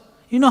bus.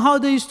 You know how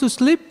they used to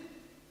sleep?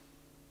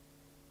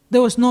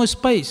 There was no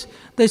space.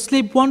 They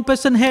sleep, one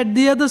person head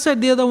the other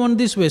side, the other one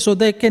this way, so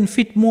they can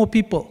fit more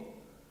people.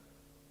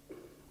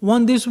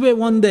 One this way,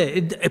 one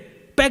there.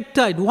 Packed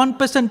tight. One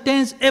person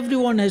tends,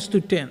 everyone has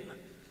to tend.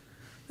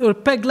 They were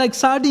packed like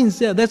sardines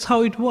there. That's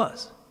how it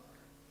was.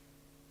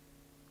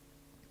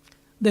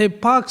 They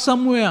park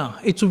somewhere.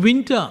 It's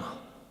winter.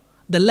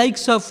 The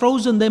lakes are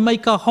frozen. They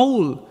make a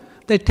hole.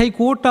 They take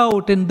water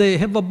out and they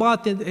have a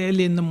bath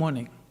early in the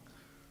morning.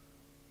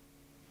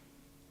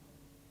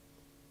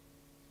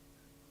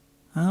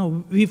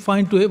 We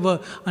find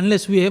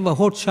unless we have a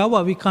hot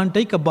shower, we can't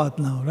take a bath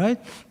now, right?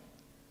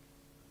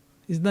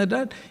 Isn't that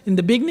right? In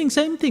the beginning,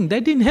 same thing.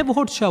 They didn't have a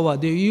hot shower.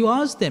 You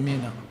ask them,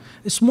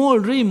 A small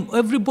room,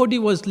 everybody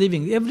was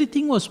living.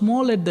 Everything was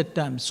small at that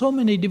time. So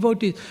many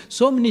devotees,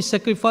 so many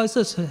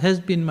sacrifices has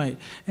been made.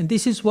 And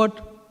this is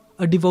what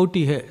a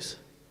devotee has.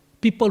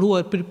 People who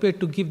are prepared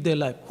to give their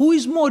life. Who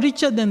is more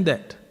richer than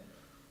that?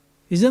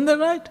 Isn't that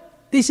right?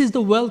 This is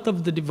the wealth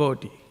of the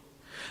devotee.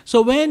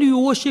 So when you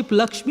worship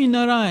Lakshmi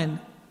Narayan,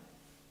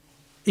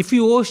 if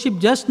you worship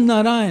just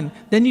Narayan,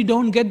 then you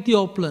don't get the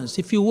opulence.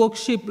 If you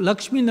worship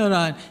Lakshmi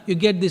Narayan, you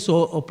get this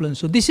opulence.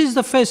 So this is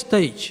the first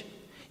stage.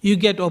 You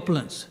get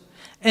opulence.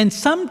 And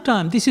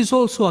sometimes this is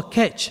also a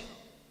catch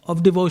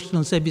of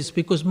devotional service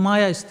because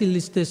Maya still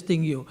is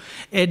testing you.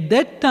 At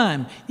that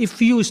time, if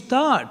you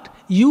start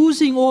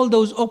using all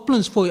those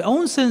opulence for your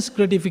own sense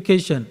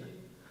gratification,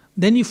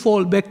 then you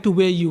fall back to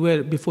where you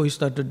were before you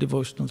started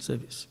devotional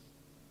service.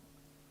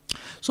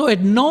 So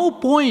at no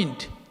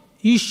point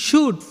you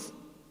should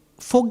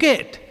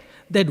forget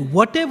that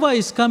whatever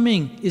is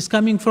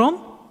coming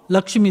from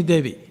Lakshmi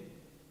Devi.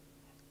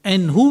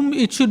 And whom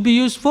it should be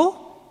used for?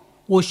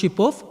 Worship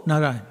of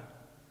Narayan.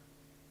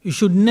 You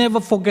should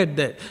never forget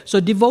that. So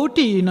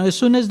devotee, as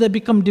soon as they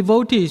become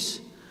devotees,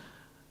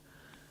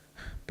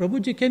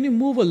 Prabhuji, can you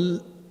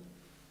move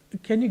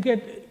can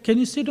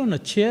you sit on a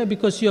chair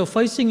because you are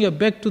facing your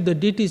back to the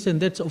deities and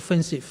that's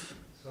offensive.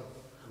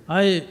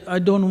 I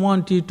don't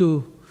want you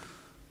to.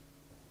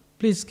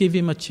 Please give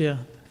him a chair.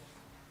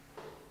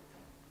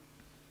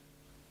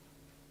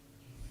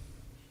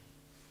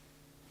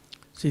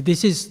 See,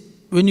 this is,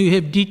 when you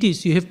have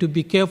deities, you have to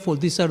be careful.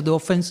 These are the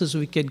offenses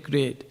we can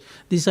create.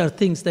 These are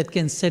things that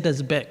can set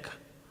us back.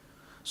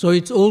 So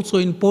it's also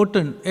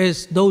important,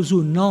 as those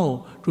who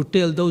know, to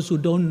tell those who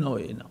don't know,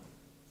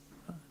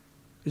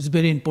 It's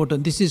very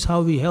important. This is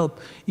how we help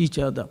each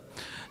other.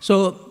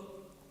 So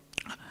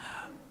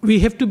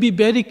we have to be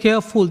very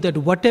careful that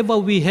whatever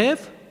we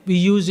have, we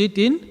use it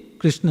in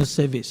Krishna's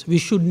service. We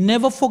should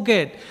never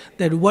forget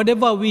that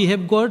whatever we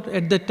have got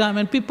at that time,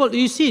 and people,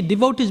 you see,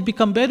 devotees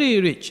become very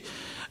rich.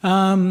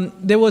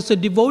 There was a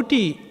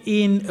devotee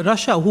in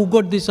Russia who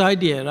got this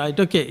idea, right?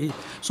 Okay,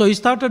 so he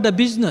started a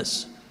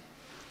business.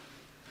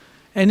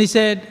 And he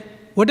said,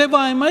 whatever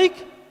I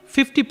make,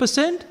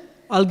 50%,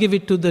 I'll give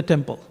it to the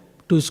temple,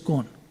 to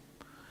ISKCON.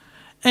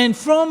 And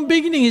from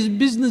beginning, his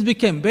business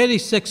became very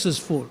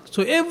successful.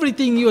 So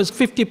everything he was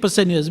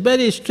 50%, he was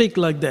very strict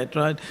like that,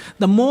 right?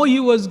 The more he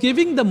was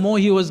giving, the more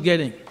he was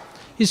getting.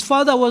 His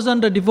father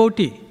wasn't a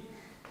devotee.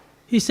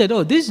 He said,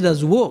 oh, this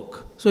does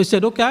work. So he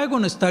said, okay, I'm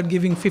going to start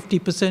giving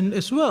 50%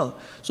 as well.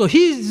 So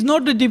he's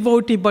not a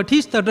devotee, but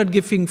he started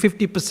giving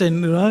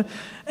 50%, right?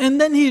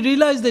 And then he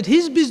realized that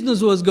his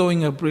business was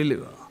going up really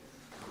well.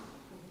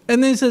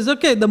 And then he says,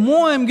 okay, the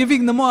more I'm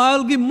giving, the more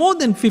I'll give more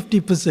than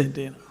 50%,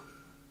 you know.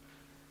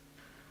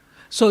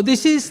 So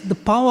this is the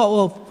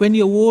power of when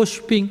you're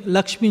worshipping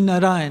Lakshmi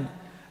Narayan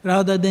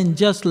rather than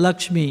just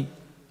Lakshmi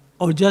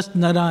or just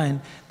Narayan.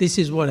 This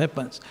is what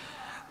happens.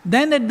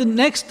 Then at the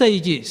next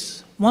stage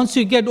is, once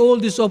you get all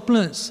this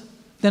opulence,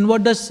 then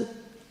what does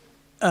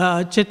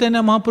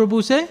Chaitanya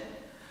Mahaprabhu say?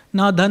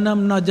 Na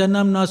dhanam, na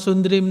janam, na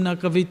sundrim, na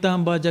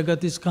kavitam, ba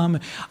jagatis kame.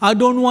 I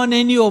don't want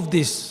any of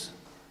this.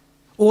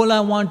 All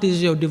I want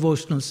is your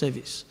devotional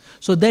service.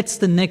 So that's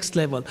the next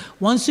level.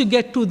 Once you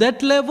get to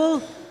that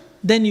level,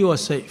 then you are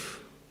safe.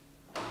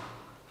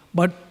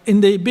 But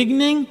in the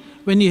beginning,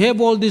 when you have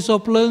all these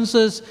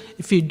opulences,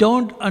 if you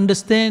don't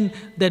understand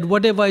that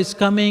whatever is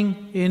coming,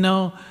 it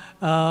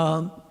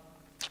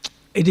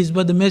is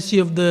by the mercy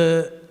of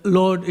the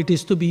Lord, it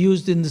is to be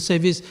used in the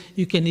service,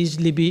 you can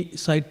easily be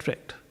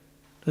sidetracked.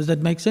 Does that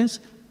make sense?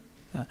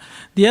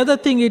 The other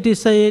thing it is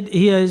said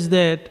here is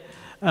that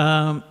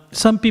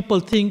some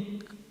people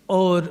think,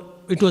 or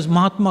it was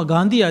Mahatma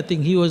Gandhi, I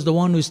think he was the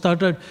one who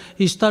started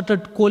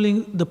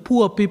calling the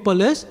poor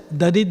people as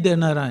Daridya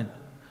Narayan.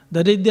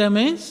 Daridya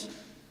means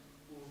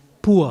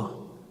poor,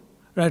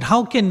 right?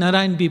 How can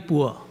Narayan be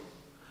poor?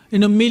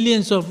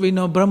 Millions of,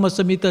 Brahma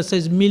Samhita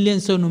says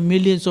millions and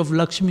millions of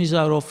Lakshmis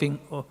are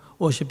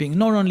worshipping,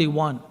 not only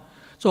one.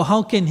 So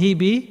how can he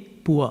be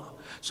poor?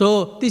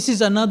 So this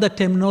is another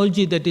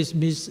terminology that is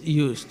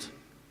misused.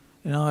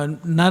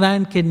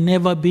 Narayan can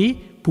never be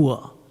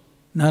poor.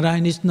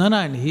 Narayan is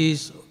Narayan, he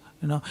is,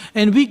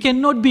 and we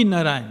cannot be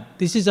Narayan.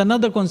 This is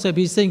another concept.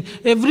 He's saying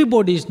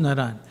everybody is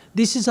Narayan.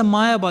 This is a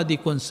Mayavadi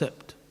concept.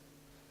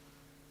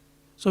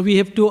 So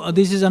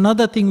this is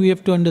another thing we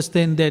have to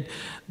understand, that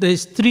there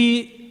is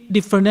three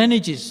different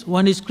energies.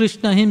 One is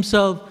Krishna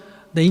himself,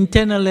 the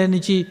internal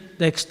energy,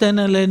 the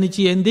external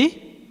energy, and the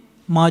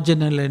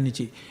marginal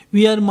energy.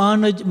 We are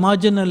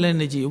marginal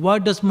energy.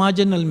 What does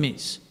marginal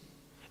means?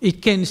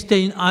 It can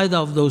stay in either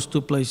of those two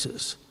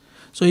places.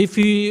 So if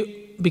you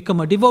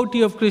become a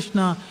devotee of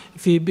Krishna,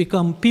 if we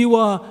become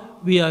pure,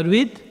 we are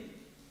with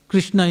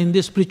Krishna in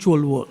the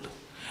spiritual world.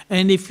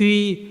 And if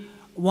we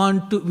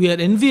are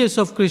envious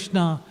of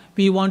Krishna,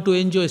 we want to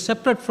enjoy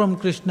separate from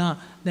Krishna,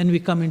 then we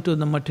come into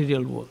the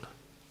material world.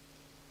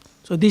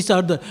 So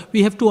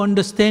we have to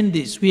understand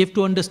this. We have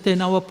to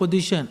understand our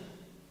position.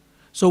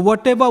 So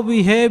whatever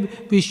we have,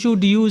 we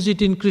should use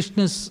it in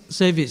Krishna's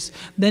service.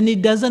 Then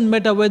it doesn't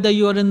matter whether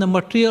you are in the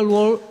material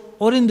world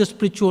or in the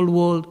spiritual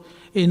world,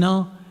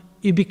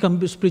 you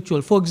become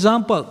spiritual. For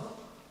example,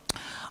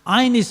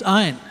 iron is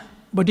iron,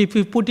 but if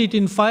you put it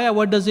in fire,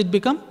 what does it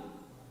become?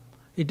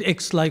 It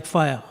acts like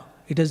fire.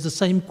 It has the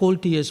same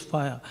quality as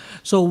fire.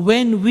 So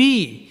when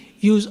we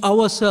use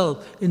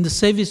ourselves in the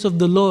service of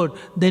the Lord,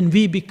 then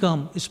we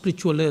become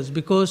spiritual heirs.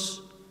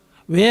 Because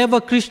wherever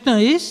Krishna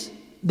is,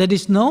 there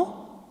is no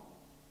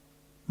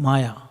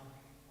Maya.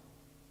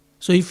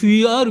 So if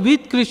you are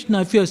with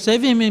Krishna, if you are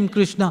serving Him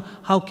Krishna,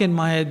 how can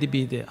Maya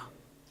be there?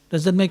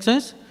 Does that make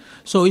sense?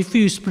 So if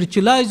you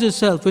spiritualize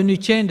yourself, when you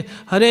chant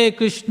Hare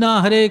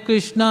Krishna,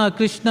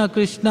 Krishna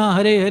Krishna,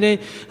 Hare Hare,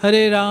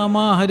 Hare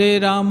Rama,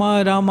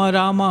 Rama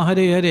Rama,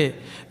 Hare Hare.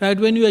 Right?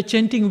 When you are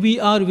chanting, we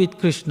are with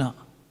Krishna.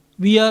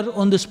 We are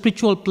on the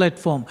spiritual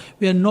platform.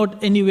 We are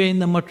not anywhere in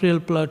the material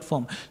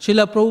platform.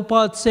 Srila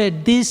Prabhupada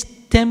said this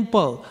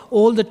temple,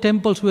 all the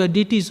temples where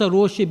deities are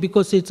worshipped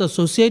because it's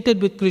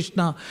associated with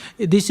Krishna,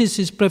 this is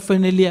his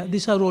paraphernalia,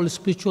 these are all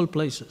spiritual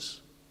places.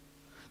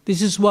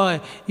 This is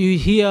why you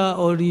hear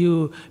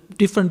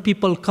different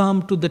people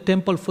come to the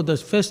temple for the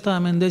first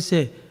time and they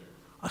say,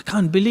 I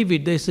can't believe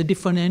it, there's a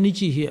different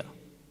energy here.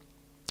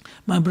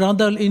 My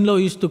brother-in-law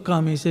used to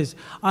come, he says,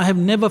 I have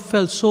never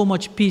felt so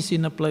much peace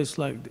in a place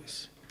like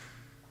this.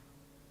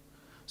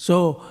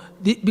 So,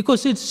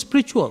 because it's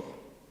spiritual,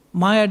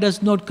 Maya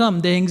does not come,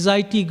 the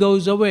anxiety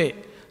goes away.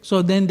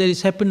 So then there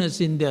is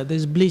happiness in there, there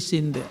is bliss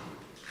in there.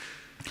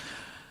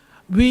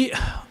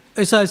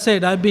 As I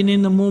said, I've been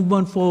in the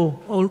movement for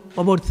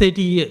about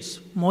 30 years,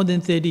 more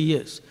than 30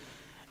 years.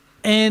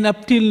 And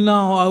up till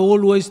now, I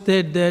always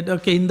said that,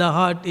 okay, in the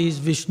heart is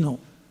Vishnu.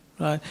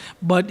 Right?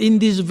 But in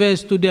this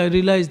verse today, I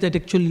realized that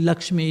actually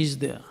Lakshmi is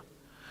there.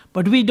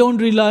 But we don't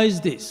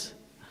realize this.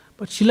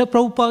 But Srila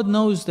Prabhupada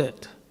knows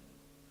that.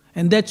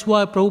 And that's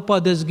why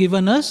Prabhupada has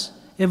given us,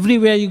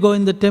 everywhere you go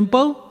in the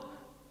temple,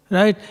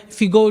 right?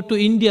 If you go to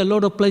India, a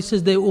lot of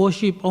places they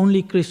worship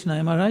only Krishna,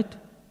 am I right?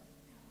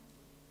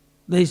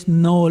 There is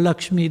no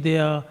Lakshmi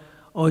there,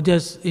 or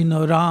just,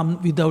 Ram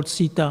without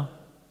Sita.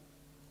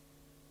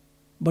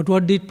 But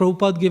what did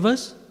Prabhupada give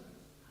us?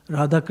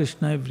 Radha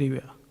Krishna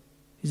everywhere.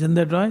 Isn't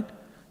that right?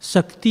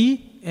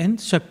 Shakti and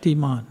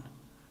Shaktiman.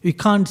 We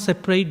can't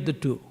separate the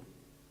two.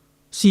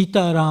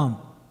 Sita, Ram.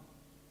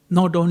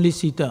 Not only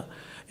Sita.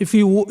 If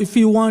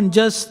you want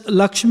just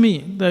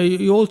Lakshmi,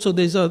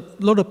 there's a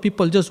lot of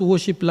people just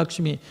worship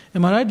Lakshmi.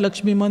 Am I right?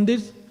 Lakshmi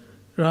Mandir,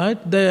 right?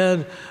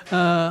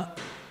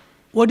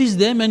 What is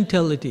their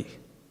mentality?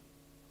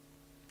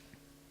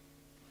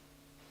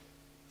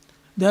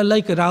 They are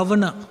like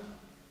Ravana.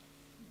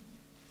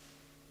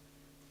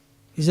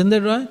 Isn't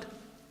that right?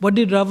 What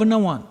did Ravana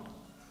want?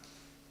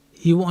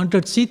 He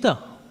wanted Sita.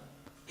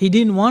 He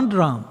didn't want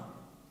Ram.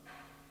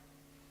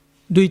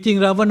 Do you think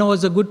Ravana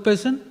was a good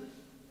person?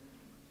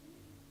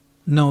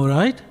 No,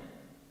 right?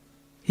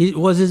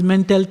 Was his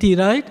mentality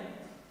right?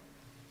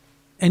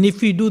 And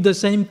if we do the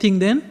same thing,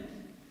 then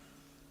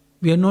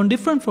we are not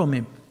different from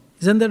him.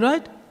 Isn't that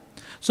right?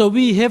 So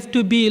we have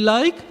to be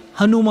like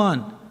Hanuman.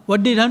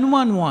 What did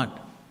Hanuman want?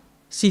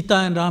 Sita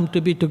and Ram to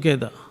be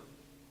together.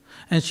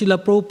 And Srila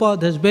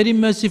Prabhupada has very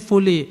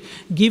mercifully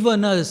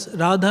given us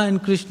Radha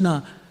and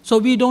Krishna, so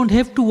we don't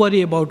have to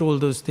worry about all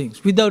those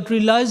things. Without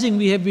realizing,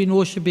 we have been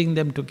worshipping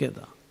them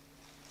together.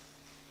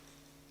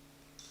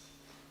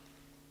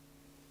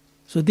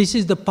 So this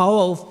is the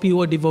power of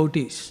pure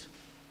devotees.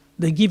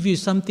 They give you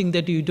something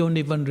that you don't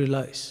even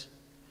realize.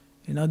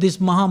 This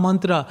Maha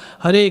Mantra,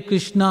 Hare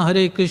Krishna,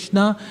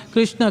 Krishna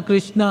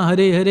Krishna,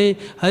 Hare Hare,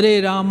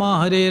 Hare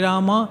Rama,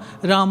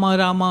 Rama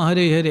Rama,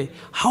 Hare Hare.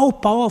 How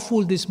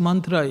powerful this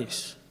mantra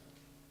is.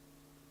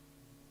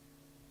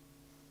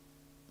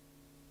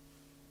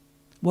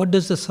 What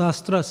does the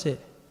Shastra say?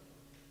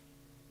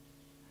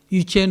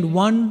 You chant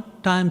 1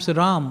 times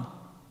Ram.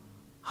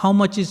 How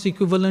much is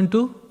equivalent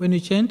to when you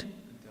chant?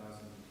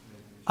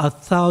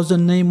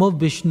 1,000 name of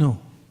Vishnu.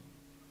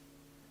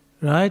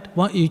 Right?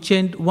 You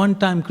chant 1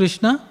 time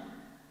Krishna,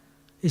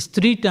 is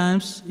 3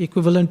 times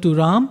equivalent to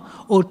Ram,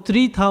 or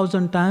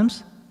 3,000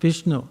 times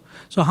Vishnu.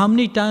 So how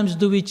many times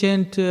do we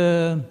chant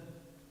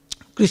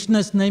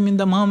Krishna's name in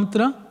the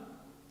Mahamantra?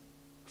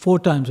 4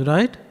 times,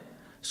 right?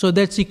 So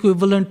that's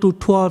equivalent to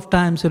 12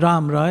 times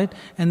Ram, right?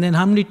 And then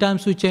how many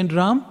times we chant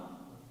Ram?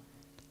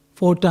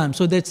 4 times.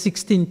 So that's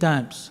 16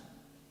 times.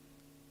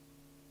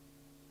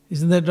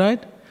 Isn't that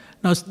right?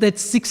 Now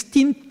that's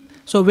 16.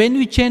 So when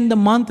we chant the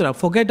mantra,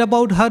 forget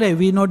about Hare,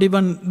 we're not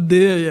even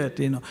there yet,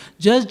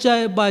 Just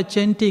by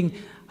chanting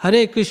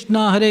Hare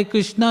Krishna,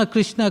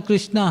 Krishna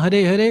Krishna,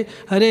 Hare Hare,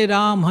 Hare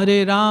Ram,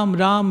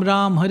 Ram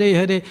Ram, Hare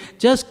Hare.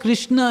 Just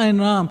Krishna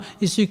and Ram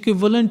is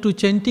equivalent to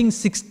chanting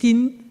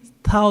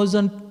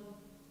 16,000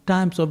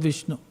 times of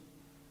Vishnu.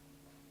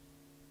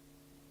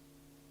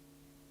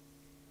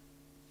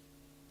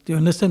 Do you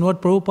understand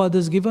what Prabhupada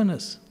has given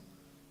us?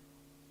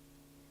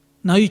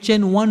 Now you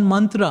chant 1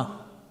 mantra.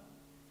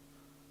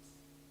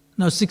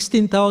 Now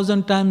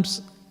 16,000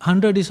 times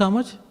 100 is how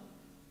much?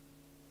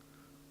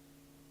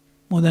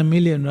 More than a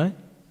million, right?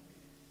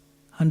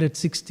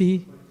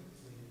 160,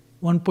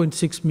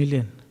 1.6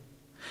 million.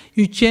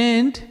 You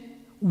chant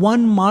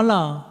 1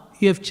 mala,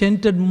 you have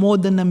chanted more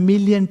than 1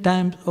 million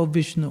times of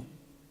Vishnu.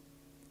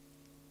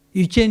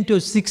 You chant your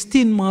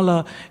 16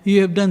 mala,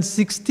 you have done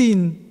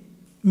 16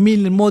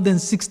 million, more than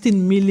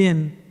 16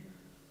 million.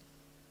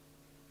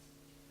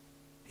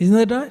 Isn't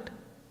that right?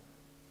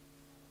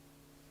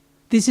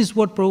 This is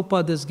what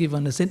Prabhupada has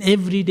given us, and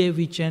every day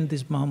we chant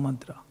this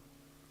Mahamantra.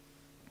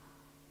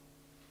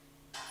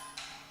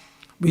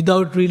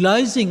 Without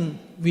realizing,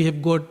 we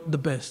have got the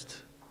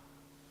best.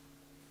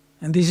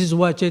 And this is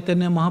why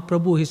Chaitanya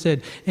Mahaprabhu, he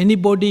said,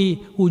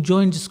 anybody who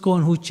joins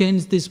ISKCON, who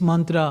chants this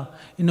mantra,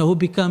 who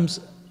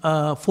becomes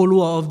a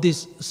follower of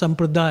this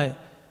sampradaya,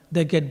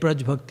 they get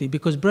Braj Bhakti,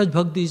 because Braj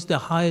Bhakti is the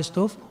highest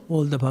of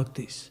all the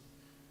bhaktis.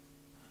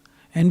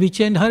 And we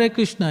chant Hare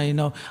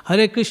Krishna,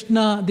 Hare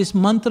Krishna, this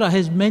mantra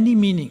has many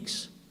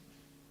meanings.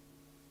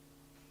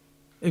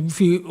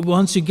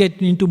 Once you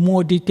get into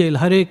more detail,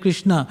 Hare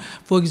Krishna,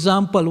 for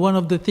example, one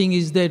of the things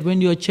is that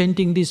when you are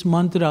chanting this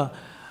mantra,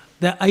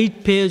 there are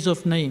 8 pairs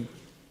of name.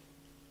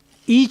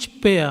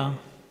 Each pair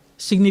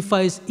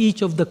signifies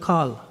each of the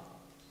kal.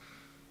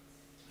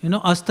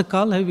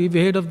 Astakal, have you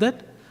heard of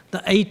that?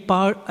 The 8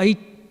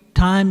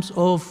 times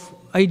of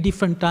 8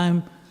 different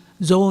time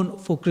zone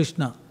for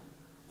Krishna.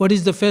 What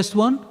is the first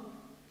one?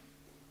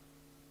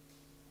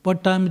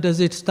 What time does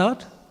it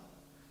start?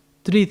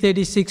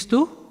 3:36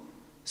 to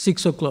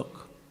 6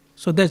 o'clock.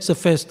 So that's the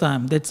first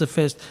time.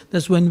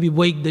 That's when we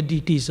wake the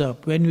deities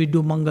up, when we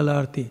do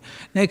Mangala Arati.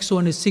 Next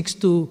one is 6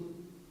 to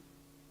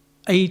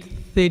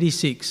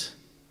 8:36.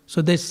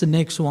 So that's the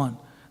next one.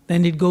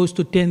 Then it goes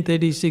to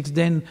 10:36,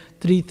 then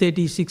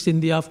 3:36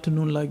 in the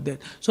afternoon, like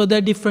that. So there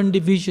are different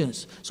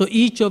divisions. So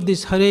each of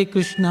these Hare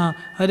Krishna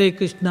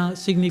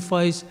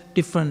signifies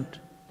different.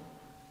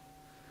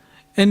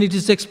 And it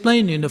is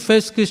explained,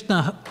 first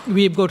Krishna,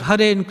 we've got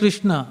Hare and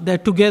Krishna, they're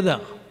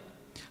together.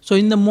 So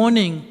in the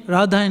morning,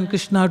 Radha and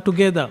Krishna are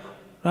together,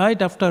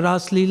 right? After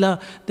Ras Leela,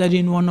 they're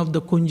in one of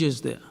the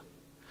kunjas there.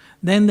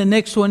 Then the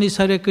next one is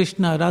Hare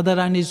Krishna.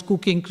 Radharani is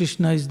cooking,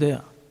 Krishna is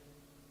there.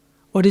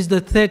 What is the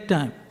third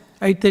time?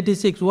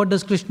 8:36. What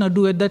does Krishna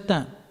do at that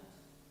time?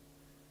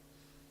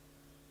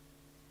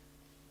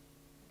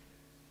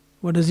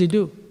 What does he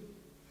do?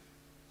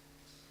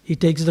 He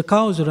takes the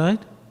cows, right?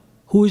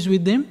 Who is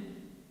with him?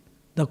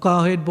 The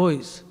cowhead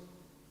boys.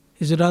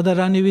 Is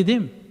Radharani with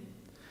him?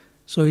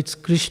 So it's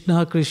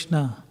Krishna,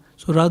 Krishna.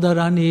 So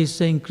Radharani is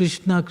saying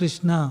Krishna,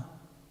 Krishna.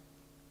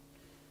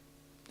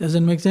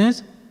 Doesn't make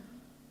sense?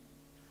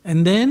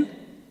 And then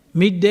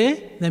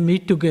midday, they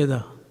meet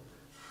together.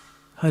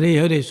 Hare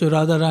Hare. So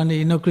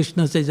Radharani,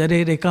 Krishna says, Hare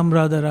Hare, come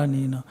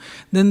Radharani,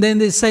 Then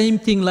the same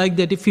thing like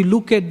that. If you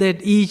look at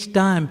that each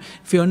time,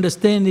 if you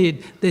understand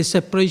it, there's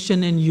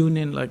separation and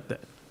union like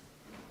that.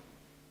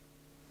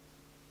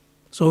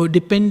 So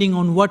depending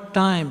on what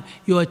time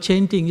you are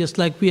chanting, just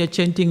like we are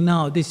chanting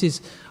now, this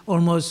is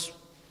almost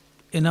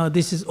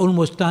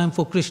time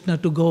for Krishna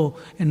to go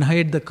and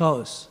hide the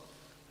cows.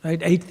 Right?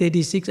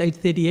 8:36,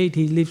 8:38,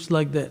 he lives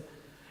like that.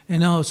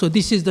 So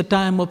this is the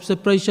time of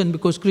separation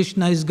because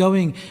Krishna is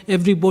going,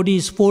 everybody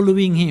is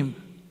following him.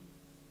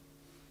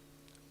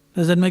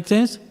 Does that make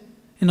sense?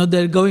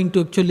 They're going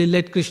to actually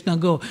let Krishna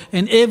go.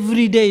 And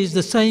every day is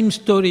the same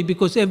story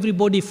because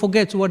everybody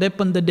forgets what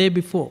happened the day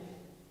before.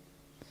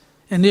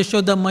 And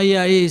Yashoda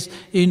Maya is,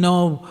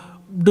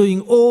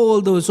 doing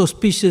all those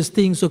auspicious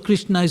things, so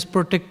Krishna is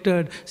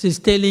protected. She's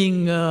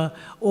telling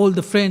all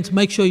the friends,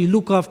 make sure you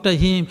look after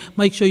him,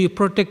 make sure you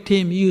protect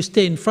him, you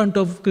stay in front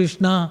of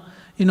Krishna.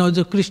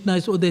 The Krishna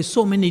is, there's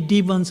so many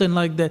demons and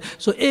like that.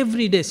 So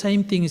every day,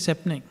 same thing is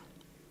happening.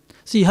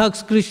 She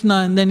hugs Krishna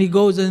and then he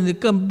goes and he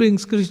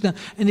brings Krishna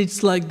and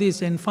it's like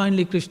this. And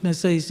finally Krishna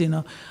says,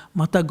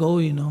 Mata go,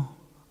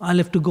 I'll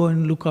have to go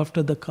and look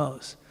after the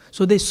cows.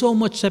 So there's so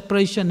much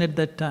separation at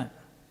that time.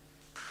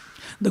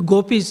 The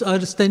gopis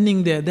are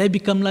standing there, they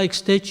become like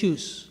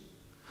statues.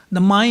 The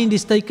mind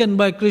is taken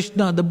by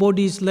Krishna, the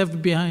body is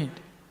left behind.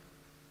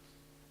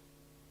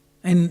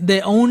 And they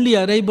only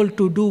are able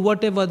to do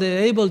whatever they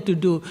are able to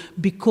do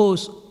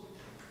because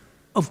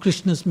of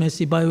Krishna's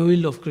mercy, by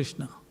will of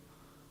Krishna.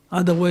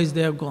 Otherwise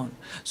they are gone.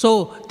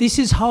 So this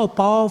is how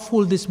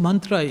powerful this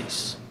mantra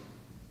is.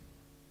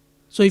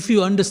 So if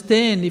you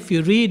understand, if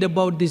you read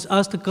about this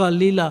Astaka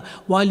Leela,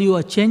 while you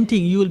are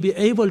chanting, you will be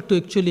able to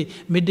actually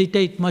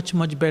meditate much,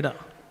 much better.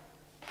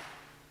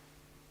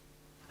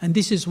 And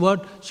this is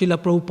what Srila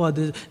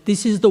Prabhupada,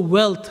 this is the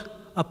wealth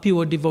a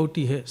pure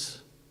devotee has.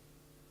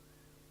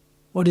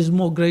 What is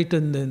more greater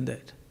than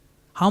that?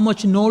 How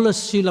much knowledge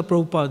Srila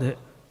Prabhupada had?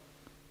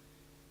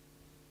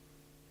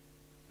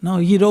 Now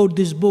he wrote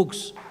these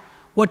books.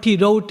 What he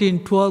wrote in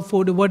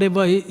 1240,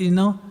 whatever,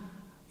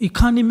 you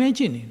can't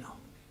imagine,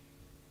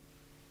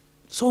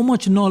 So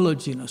much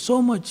knowledge,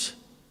 so much.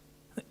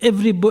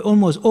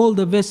 Almost all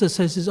the verses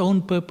has his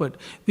own purport,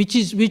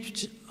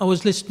 which I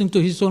was listening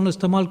to His Holiness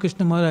Tamal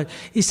Krishna Maharaj.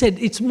 He said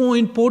it's more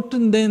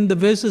important than the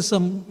verses,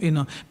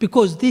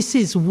 because this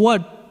is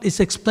what is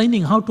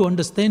explaining how to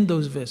understand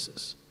those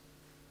verses.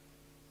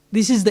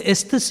 This is the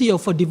ecstasy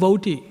of a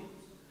devotee.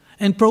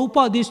 And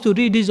Prabhupada used to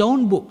read his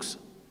own books.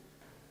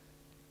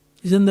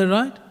 Isn't that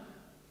right?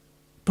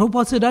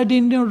 Prabhupada said, I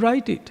didn't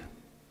write it.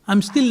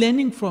 I'm still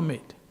learning from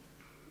it.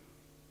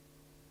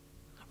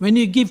 When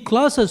you give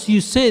classes,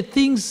 you say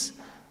things,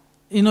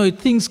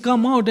 things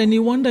come out and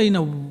you wonder,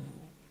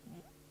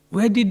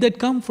 where did that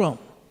come from?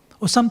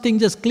 Or something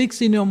just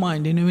clicks in your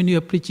mind, when you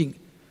are preaching.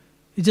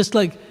 It's just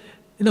like,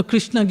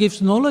 Krishna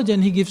gives knowledge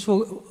and he gives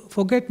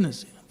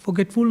forgetfulness.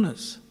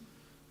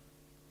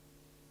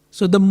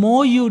 So the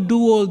more you do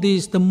all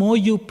this, the more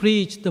you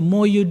preach, the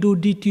more you do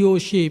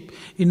DTO-ship,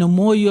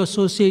 more you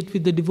associate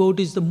with the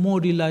devotees, the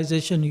more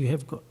realization you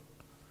have got.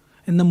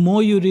 And the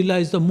more you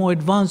realize, the more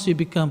advanced you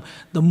become,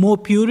 the more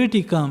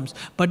purity comes.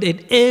 But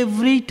at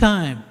every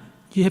time,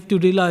 you have to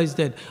realize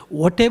that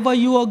whatever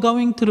you are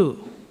going through,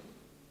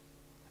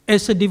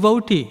 as a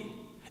devotee,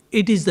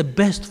 it is the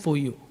best for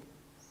you.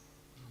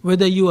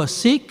 Whether you are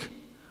sick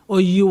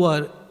or you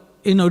are,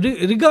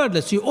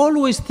 regardless, you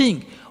always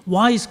think,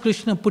 why is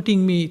Krishna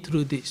putting me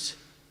through this?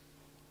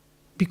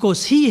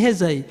 Because he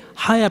has a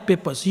higher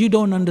purpose. You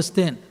don't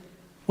understand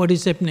what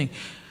is happening.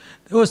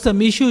 There were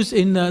some issues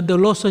in the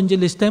Los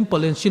Angeles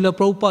temple and Srila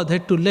Prabhupada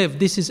had to leave.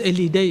 This is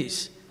early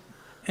days.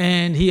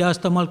 And he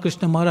asked Tamal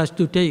Krishna Maharaj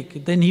to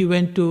take. Then he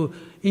went to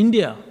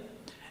India.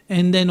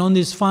 And then on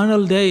his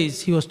final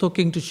days, he was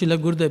talking to Srila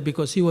Gurudev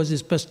because he was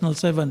his personal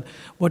servant.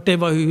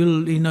 Whatever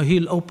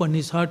he'll open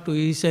his heart to.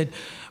 He said,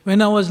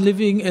 when I was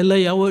living in LA,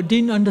 I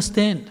didn't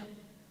understand.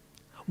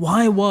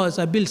 Why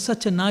I built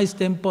such a nice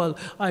temple,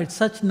 I had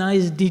such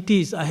nice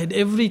deities, I had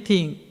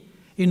everything.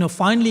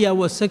 Finally I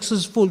was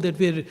successful that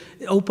we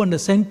opened a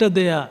center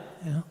there.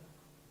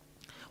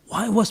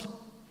 Why was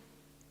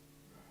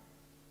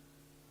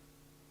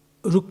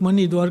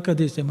Rukmani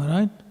Dwarkadesi, am I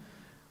right?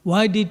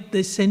 Why did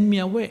they send me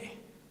away?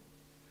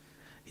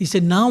 He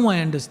said, now I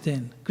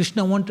understand.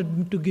 Krishna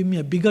wanted to give me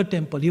a bigger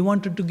temple. He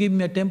wanted to give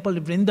me a temple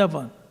in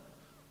Vrindavan.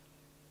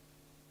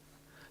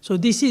 So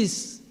this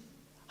is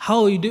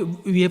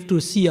we have to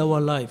see our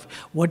life.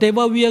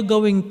 Whatever we are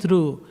going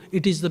through,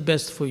 it is the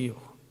best for you.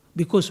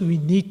 Because we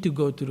need to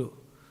go through.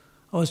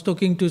 I was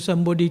talking to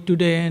somebody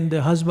today and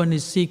the husband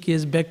is sick, he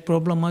has back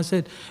problem. I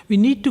said, we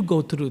need to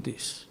go through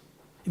this.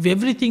 If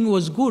everything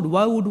was good,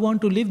 why would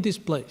want to leave this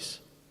place?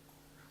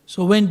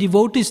 So when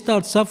devotees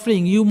start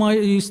suffering,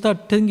 you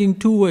start thinking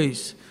two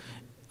ways.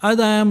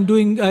 Either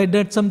I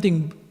did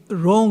something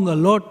wrong a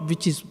lot,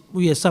 which is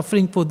we are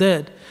suffering for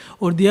that.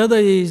 Or the other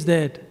is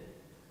that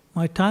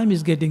my time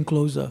is getting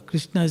closer.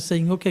 Krishna is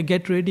saying, okay,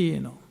 get ready,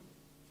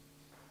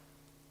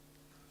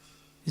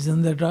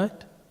 Isn't that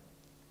right?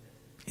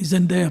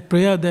 Isn't there a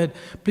prayer that,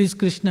 please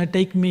Krishna,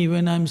 take me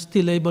when I'm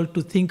still able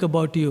to think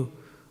about you,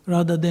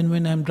 rather than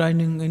when I'm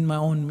drowning in my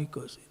own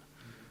mikos.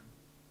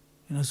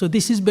 So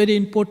this is very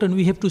important.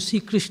 We have to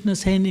see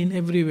Krishna's hand in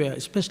everywhere.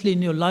 Especially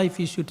in your life,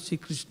 you should see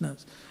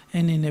Krishna's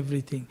hand in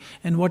everything.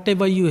 And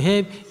whatever you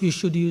have, you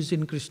should use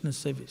in Krishna's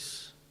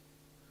service.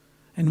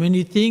 And when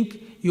you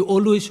think, you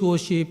always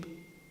worship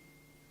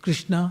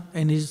Krishna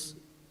and his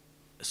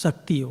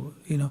Sakti,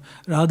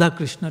 Radha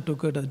Krishna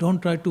together.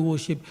 Don't try to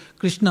worship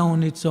Krishna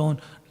on its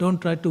own. Don't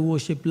try to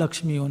worship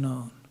Lakshmi on her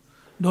own.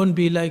 Don't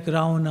be like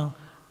Ravana,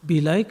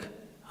 be like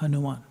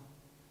Hanuman.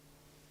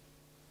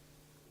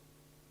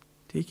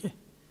 Okay?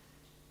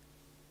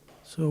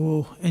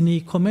 So,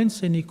 any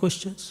comments, any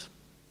questions?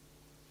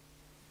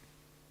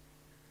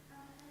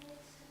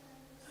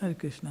 Hare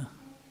Krishna.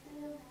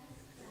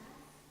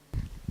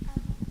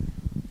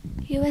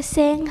 You were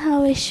saying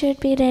how we should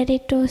be ready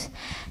to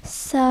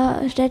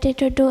serve, ready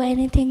to do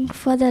anything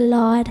for the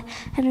Lord,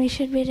 and we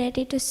should be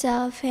ready to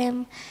serve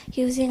Him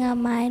using our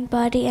mind,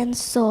 body and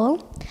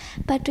soul.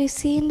 But we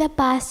see in the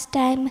past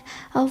time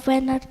of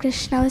when Lord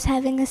Krishna was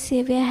having a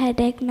severe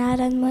headache,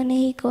 Narad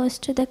Muni, he goes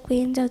to the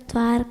queens of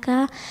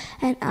Dwarka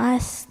and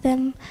asks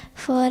them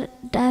for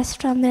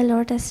dust from their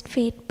lotus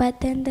feet. But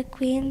then the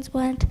queens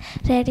weren't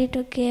ready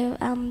to give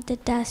the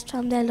dust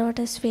from their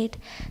lotus feet.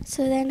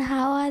 So then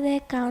how are they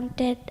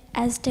counted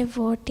as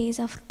devotees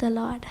of the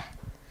Lord?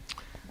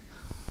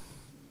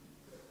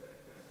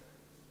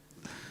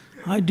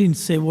 I didn't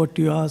say what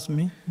you asked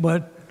me,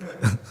 but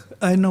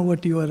I know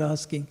what you are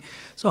asking.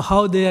 So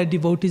how they are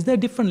devotees? There are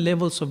different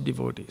levels of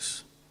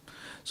devotees.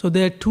 So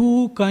there are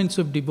two kinds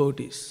of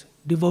devotees.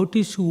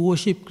 Devotees who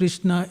worship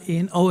Krishna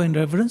in awe and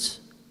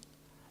reverence,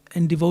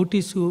 and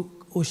devotees who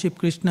worship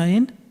Krishna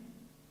in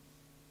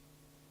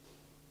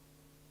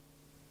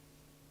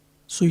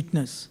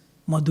sweetness,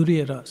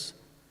 madhurya ras.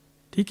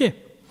 Okay?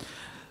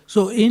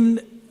 So in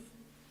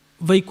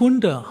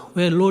Vaikuntha,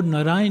 where Lord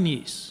Narayan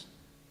is,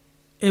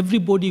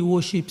 everybody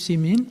worships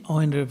him in awe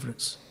and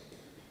reverence.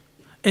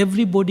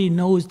 Everybody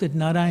knows that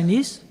Narayan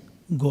is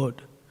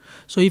God.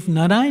 So if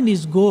Narayan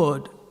is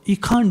God, you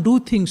can't do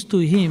things to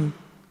him,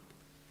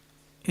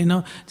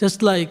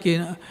 just like,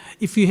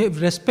 if you have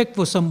respect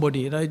for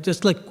somebody, right?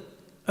 Just like,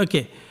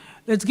 okay,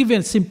 let's give you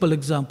a simple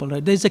example,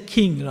 right? There's a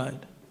king,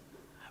 right?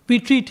 We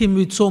treat him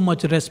with so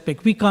much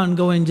respect. We can't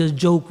go and just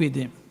joke with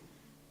him,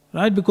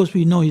 right? Because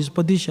we know his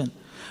position.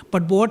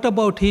 But what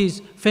about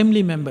his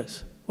family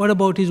members? What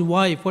about his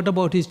wife? What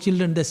about his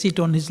children that sit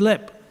on his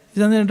lap?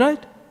 Isn't that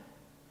right?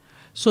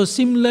 So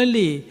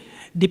similarly,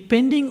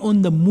 depending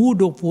on the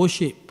mood of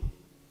worship,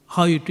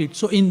 how you treat.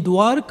 So in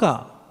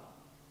Dwarka,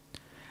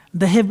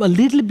 they have a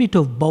little bit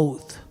of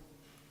both.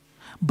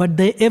 But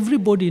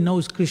everybody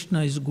knows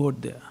Krishna is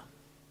God there.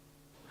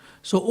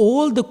 So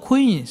all the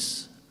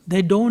queens,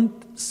 they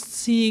don't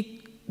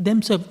see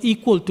themselves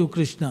equal to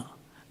Krishna.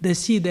 They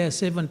see they are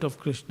servant of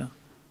Krishna.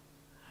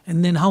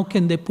 And then how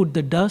can they put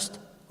the dust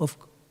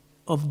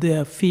of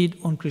their feet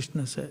on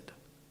Krishna's head?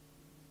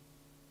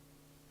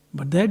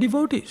 But they are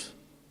devotees.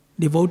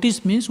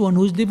 Devotees means one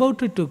who is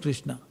devoted to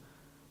Krishna.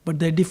 But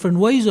there are different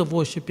ways of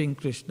worshipping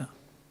Krishna.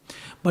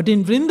 But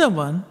in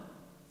Vrindavan,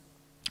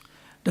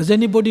 does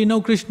anybody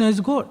know Krishna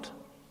is God?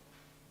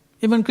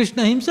 Even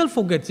Krishna himself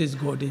forgets he's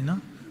God,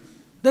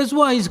 That's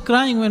why he's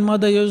crying when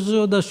Mother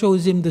Yashoda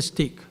shows him the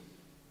stick.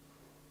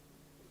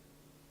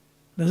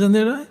 Isn't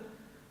that right?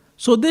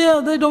 So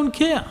they don't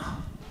care.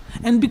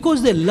 And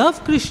because they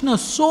love Krishna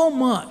so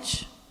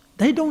much,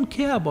 they don't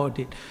care about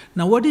it.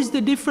 Now what is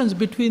the difference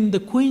between the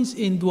queens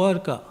in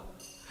Dwarka?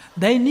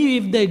 They knew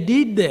if they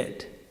did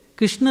that,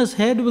 Krishna's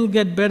head will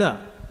get better.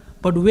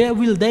 But where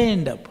will they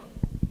end up?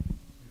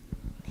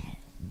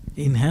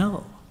 In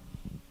hell.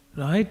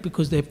 Right?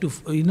 Because they have to,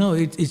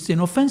 it's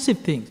an offensive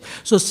thing.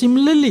 So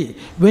similarly,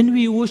 when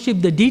we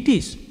worship the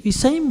deities, the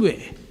same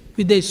way.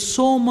 There's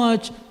so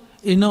much,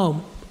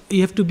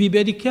 you have to be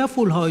very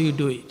careful how you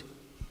do it.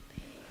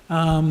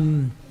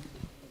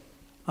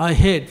 I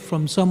heard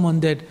from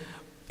someone that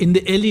in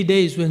the early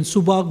days when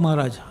Subhag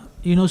Maharaj,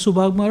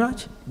 Subhag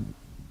Maharaj?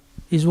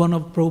 He's one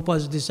of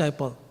Prabhupada's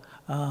disciples,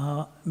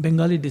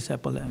 Bengali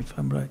disciple, if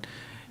I'm right.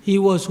 He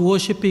was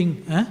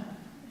worshipping,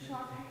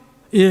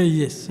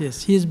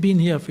 yes. He's been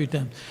here a few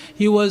times.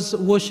 He was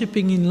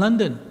worshipping in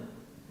London.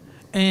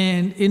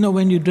 And,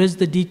 when you dress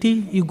the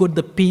deity, you got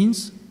the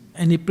pins,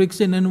 and he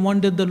pricks in, and one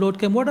day the Lord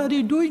came, what are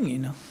you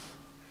doing,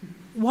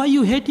 Why are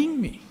you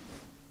hating me?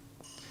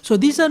 So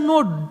these are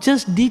not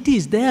just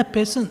deities, they are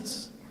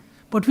peasants.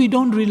 But we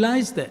don't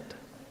realize that.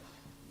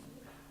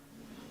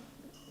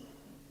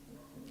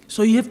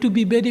 So you have to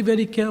be very,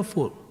 very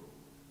careful.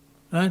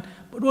 Right?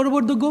 But what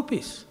about the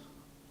gopis?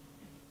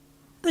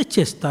 They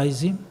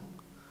chastise him.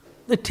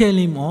 They tell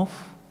him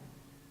off.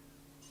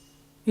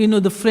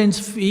 The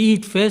friends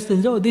eat first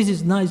and say, oh, this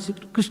is nice,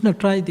 Krishna,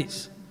 try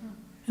this.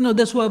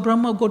 That's why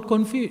Brahma got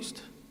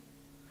confused.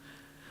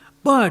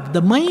 But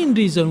the main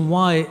reason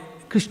why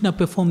Krishna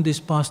performed this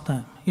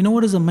pastime,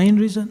 what is the main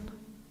reason?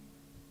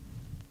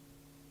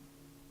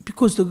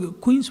 Because the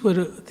queens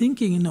were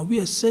thinking, we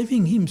are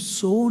serving him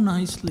so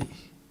nicely.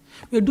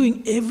 We are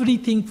doing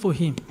everything for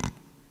him.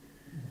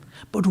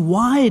 But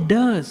why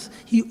does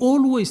he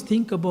always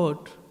think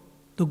about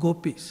the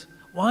gopis?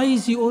 Why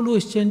is he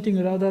always chanting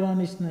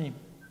Radharani's name?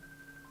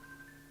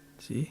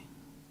 See?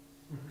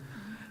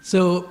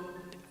 So,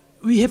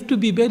 we have to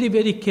be very,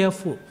 very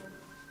careful.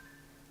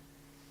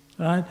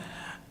 Right?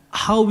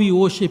 How we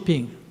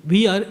worshipping.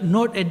 We are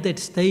not at that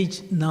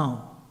stage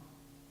now.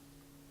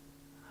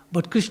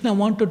 But Krishna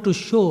wanted to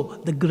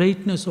show the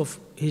greatness of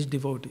his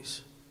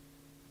devotees.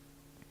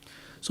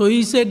 So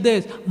he said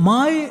this,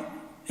 when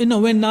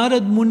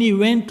Narad Muni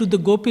went to the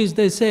gopis,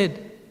 they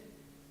said,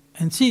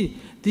 and see,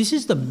 this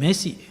is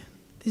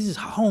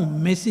how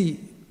messy,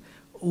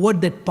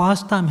 what that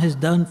pastime has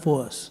done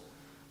for us.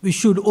 We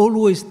should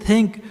always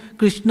thank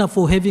Krishna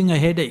for having a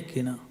headache,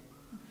 And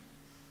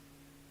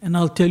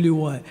I'll tell you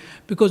why.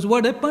 Because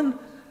what happened?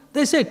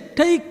 They said,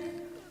 take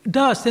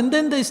dust, and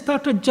then they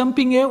started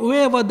jumping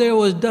wherever there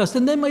was dust,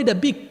 and they made a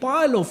big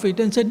pile of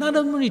it and said,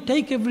 Narad Muni,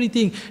 take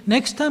everything.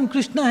 Next time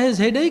Krishna has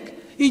headache,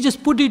 he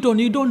just put it on.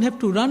 You don't have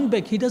to run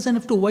back. He doesn't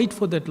have to wait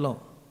for that long.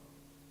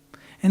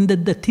 And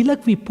the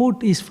tilak we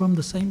put is from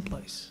the same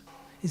place.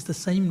 It's the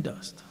same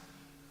dust.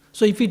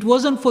 So if it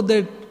wasn't for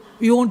that,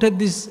 we won't have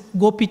this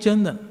Gopi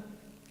Chandan.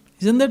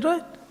 Isn't that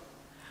right?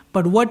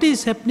 But what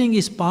is happening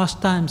is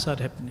pastimes are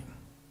happening.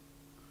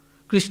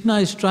 Krishna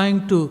is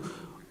trying to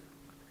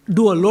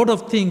do a lot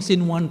of things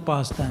in one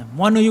pastime.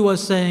 One he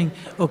was saying,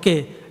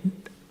 okay,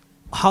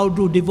 how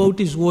do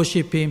devotees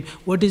worship him?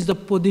 What is the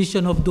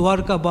position of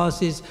Dwarka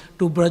Basis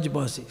to Braj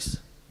Basis?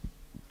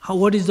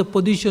 What is the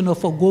position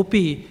of a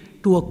gopi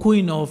to a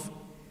queen of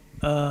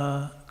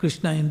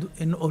Krishna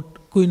or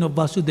queen of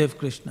Vasudev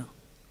Krishna?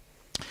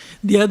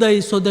 The other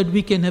is so that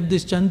we can have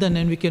this chandan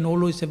and we can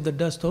always have the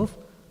dust of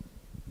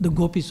the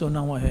gopis on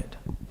our head.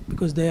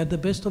 Because they are the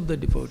best of the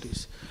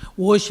devotees.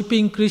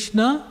 Worshipping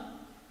Krishna,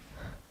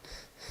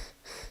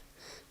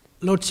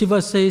 Lord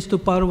Shiva says to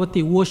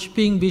Parvati,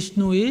 worshipping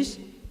Vishnu is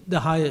the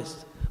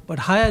highest. But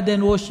higher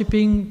than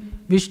worshipping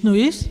Vishnu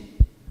is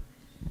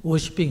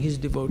worshipping his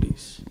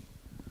devotees.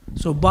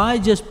 So by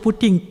just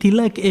putting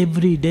tilak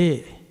every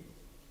day,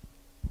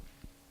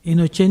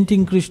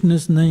 chanting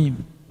Krishna's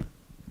name,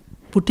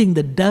 putting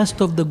the dust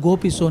of the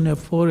gopis on your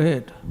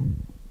forehead,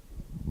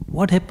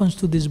 what happens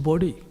to this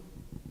body?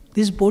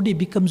 This body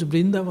becomes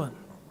Vrindavan.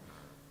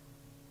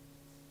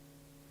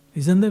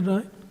 Isn't that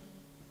right?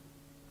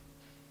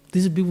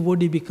 This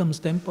body becomes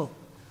temple.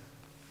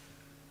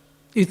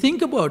 You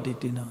think about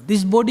it,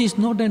 this body is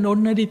not an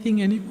ordinary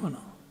thing anymore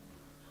now.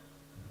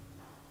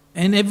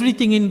 And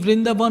everything in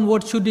Vrindavan,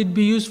 what should it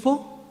be used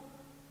for?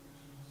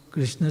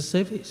 Krishna's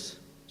service.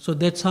 So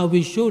that's how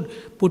we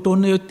should. Put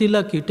on your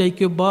tilak, you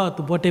take your bath,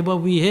 whatever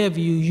we have,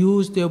 you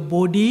use your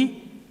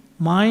body,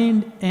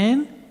 mind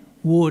and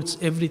words,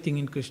 everything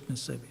in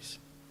Krishna's service.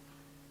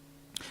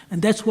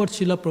 And that's what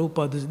Srila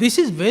Prabhupada is. This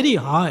is very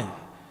high.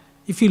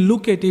 If you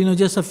look at,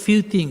 just a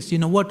few things,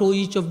 what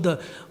each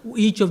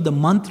of the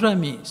mantra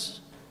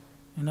means.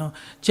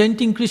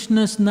 Chanting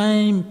Krishna's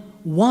name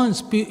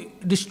once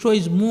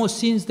destroys more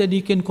sins that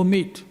you can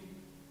commit.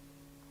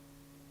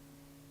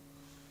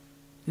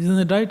 Isn't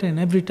that right? And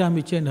every time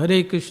we chant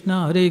Hare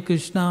Krishna,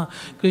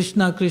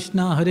 Krishna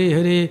Krishna, Hare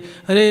Hare,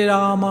 Hare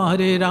Rama,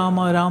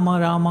 Rama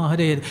Rama,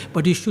 Hare Hare.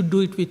 But you should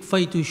do it with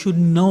faith. We should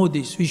know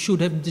this. We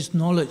should have this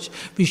knowledge.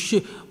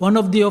 One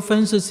of the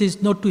offenses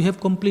is not to have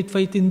complete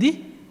faith in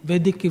the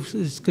Vedic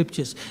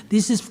scriptures.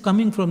 This is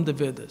coming from the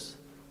Vedas.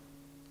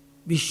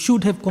 We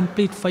should have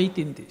complete faith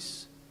in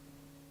this,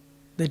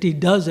 that it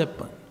does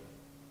happen.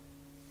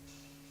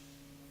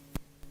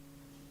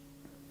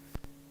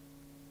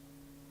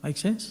 Make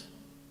sense?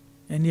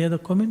 Any other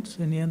comments?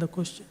 Any other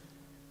question?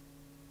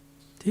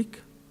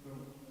 Take?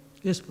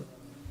 Yes, bro.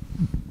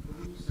 You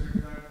said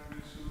that we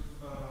should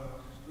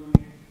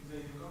donate the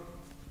income.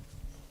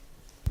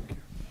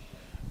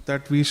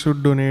 That we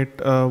should donate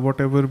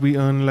whatever we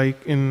earn,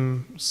 like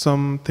in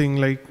something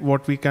like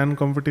what we can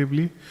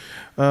comfortably.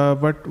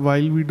 But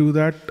while we do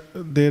that,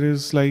 there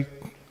is like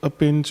a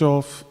pinch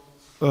of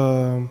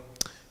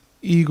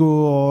ego,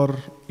 or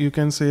you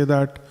can say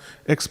that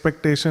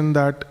expectation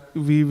that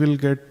we will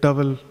get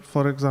double.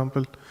 For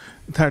example,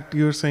 that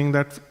you're saying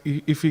that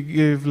if he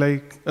gave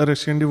like a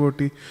Russian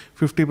devotee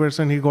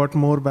 50%, he got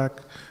more back.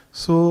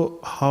 So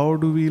how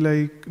do we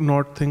like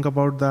not think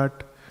about that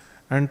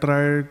and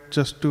try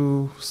just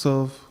to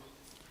serve?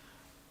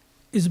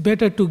 It's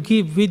better to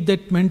give with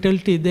that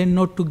mentality than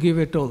not to give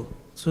at all.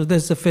 So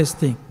that's the first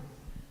thing.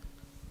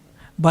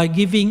 By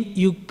giving,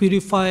 you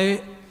purify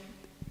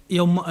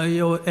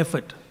your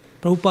effort.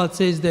 Prabhupada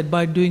says that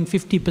by doing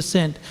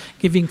 50%,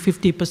 giving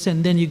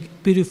 50%, then you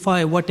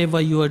purify whatever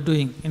you are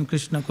doing in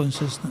Krishna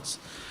consciousness.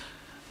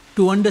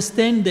 To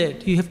understand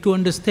that, you have to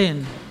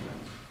understand,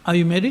 are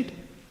you married?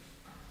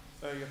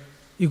 Yeah.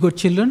 You got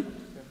children?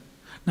 Yeah.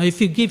 Now if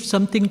you give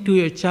something to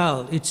your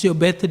child, it's your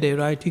birthday,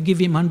 right? You give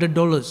him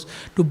 $100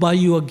 to buy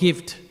you a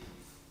gift,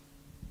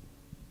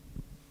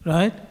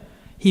 right?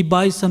 He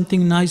buys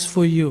something nice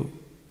for you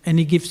and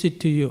he gives it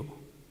to you.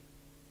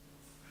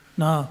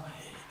 Now,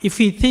 if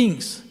he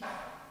thinks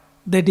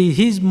that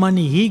his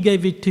money, he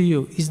gave it to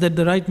you, is that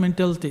the right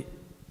mentality?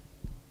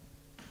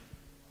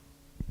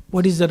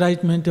 What is the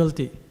right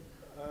mentality?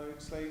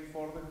 It's like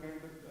for the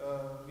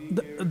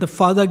kid, The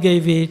father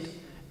gave it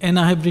and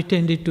I have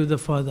returned it to the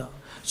father.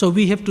 So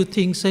we have to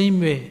think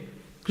same way.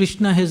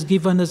 Krishna has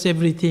given us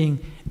everything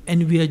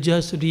and we are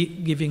just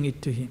giving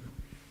it to him.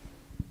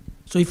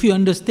 So if you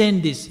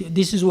understand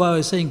this is why I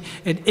was saying,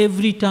 at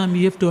every time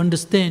you have to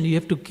understand, you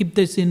have to keep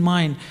this in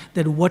mind,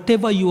 that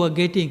whatever you are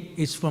getting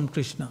is from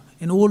Krishna.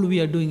 And all we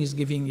are doing is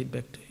giving it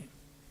back to him.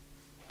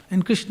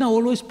 And Krishna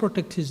always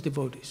protects his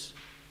devotees.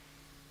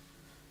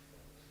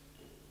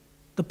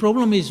 The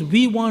problem is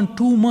we want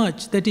too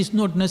much that is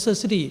not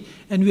necessary,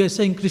 and we are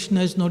saying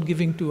Krishna is not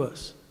giving to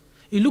us.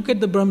 You look at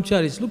the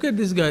brahmacharis, look at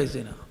these guys,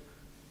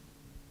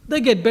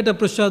 They get better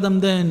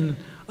prasadam than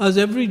us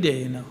every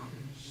day,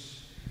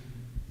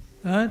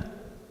 Right?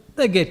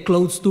 They get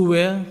clothes to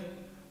wear,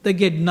 they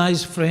get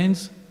nice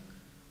friends,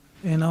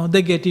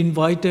 they get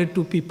invited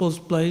to people's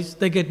place,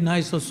 they get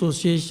nice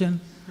association,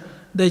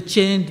 they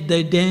chant,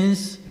 they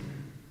dance,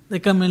 they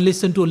come and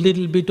listen to a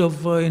little bit of,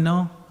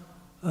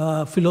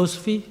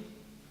 philosophy.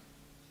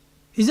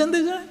 Isn't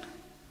that right?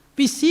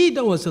 We see it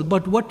ourselves,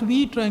 but what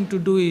we are trying to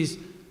do is,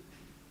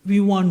 we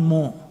want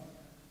more.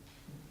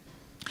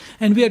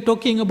 And we are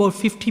talking about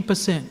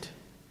 50%.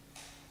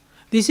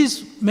 This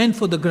is meant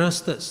for the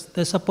grastas.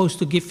 They're supposed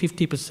to give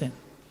 50%.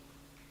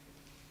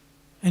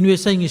 And we are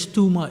saying it's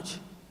too much.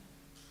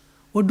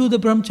 What do the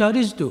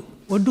brahmacharis do?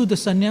 What do the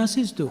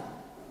sannyasis do?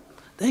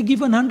 They're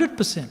given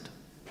 100%.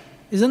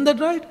 Isn't that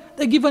right?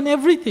 They're given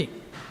everything.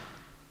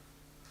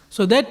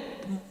 So that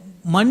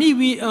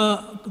money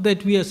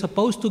that we are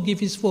supposed to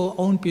give is for our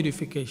own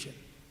purification.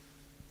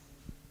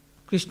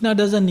 Krishna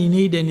doesn't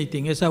need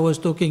anything, as I was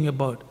talking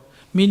about.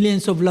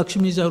 Millions of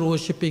Lakshmis are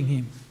worshipping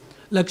him.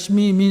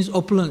 Lakshmi means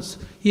opulence.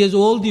 He has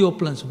all the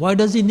opulence. Why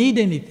does he need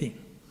anything?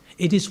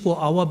 It is for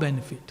our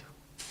benefit.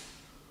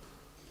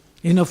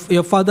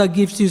 Your father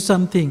gives you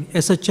something.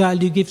 As a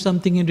child, you give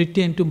something in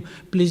return to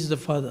please the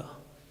father.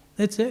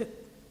 That's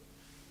it.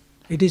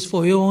 It is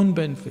for your own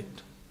benefit.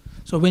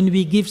 So when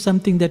we give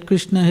something that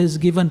Krishna has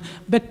given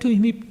back to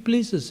him, it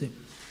pleases him.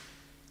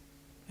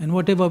 And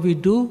whatever we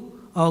do,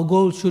 our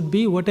goal should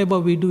be, whatever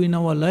we do in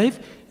our life,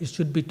 it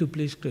should be to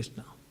please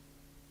Krishna.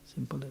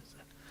 Simple as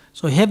that.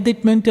 So have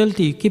that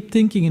mentality, keep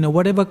thinking,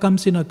 whatever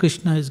comes in,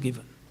 Krishna has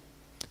given.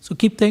 So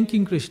keep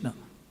thanking Krishna.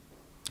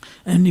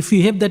 And if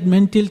you have that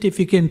mentality, if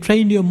you can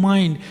train your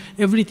mind,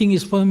 everything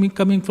is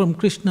coming from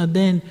Krishna,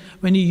 then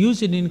when you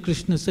use it in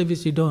Krishna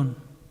service, you don't.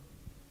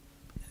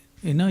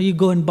 You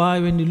go and buy,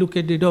 when you look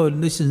at it,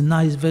 this is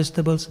nice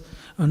vegetables,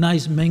 or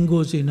nice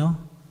mangoes,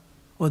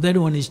 or that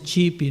one is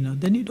cheap,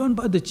 then you don't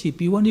buy the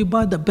cheap, you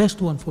buy the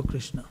best one for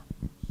Krishna.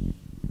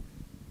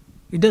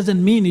 It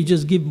doesn't mean you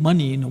just give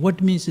money,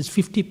 What means is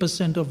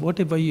 50% of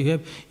whatever you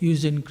have,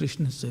 use in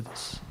Krishna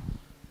service.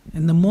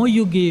 And the more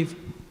you give,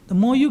 the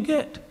more you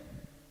get.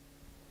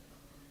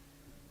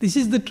 This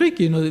is the trick,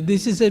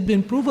 this has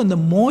been proven. The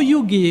more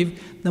you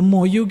give, the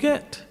more you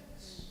get.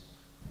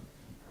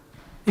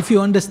 If you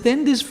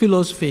understand this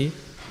philosophy,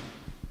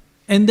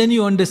 and then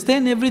you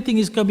understand everything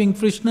is coming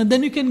from Krishna,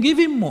 then you can give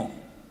him more.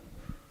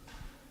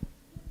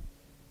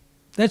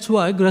 That's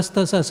why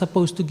grastas are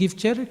supposed to give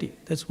charity.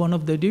 That's one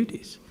of their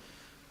duties.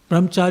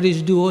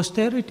 Brahmacharis do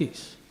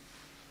austerities.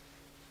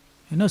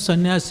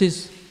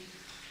 Sannyasis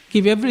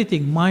give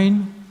everything,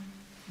 mind,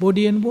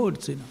 body and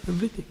words,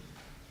 everything.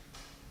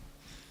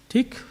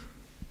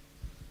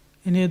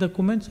 Any other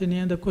comments? Any other questions?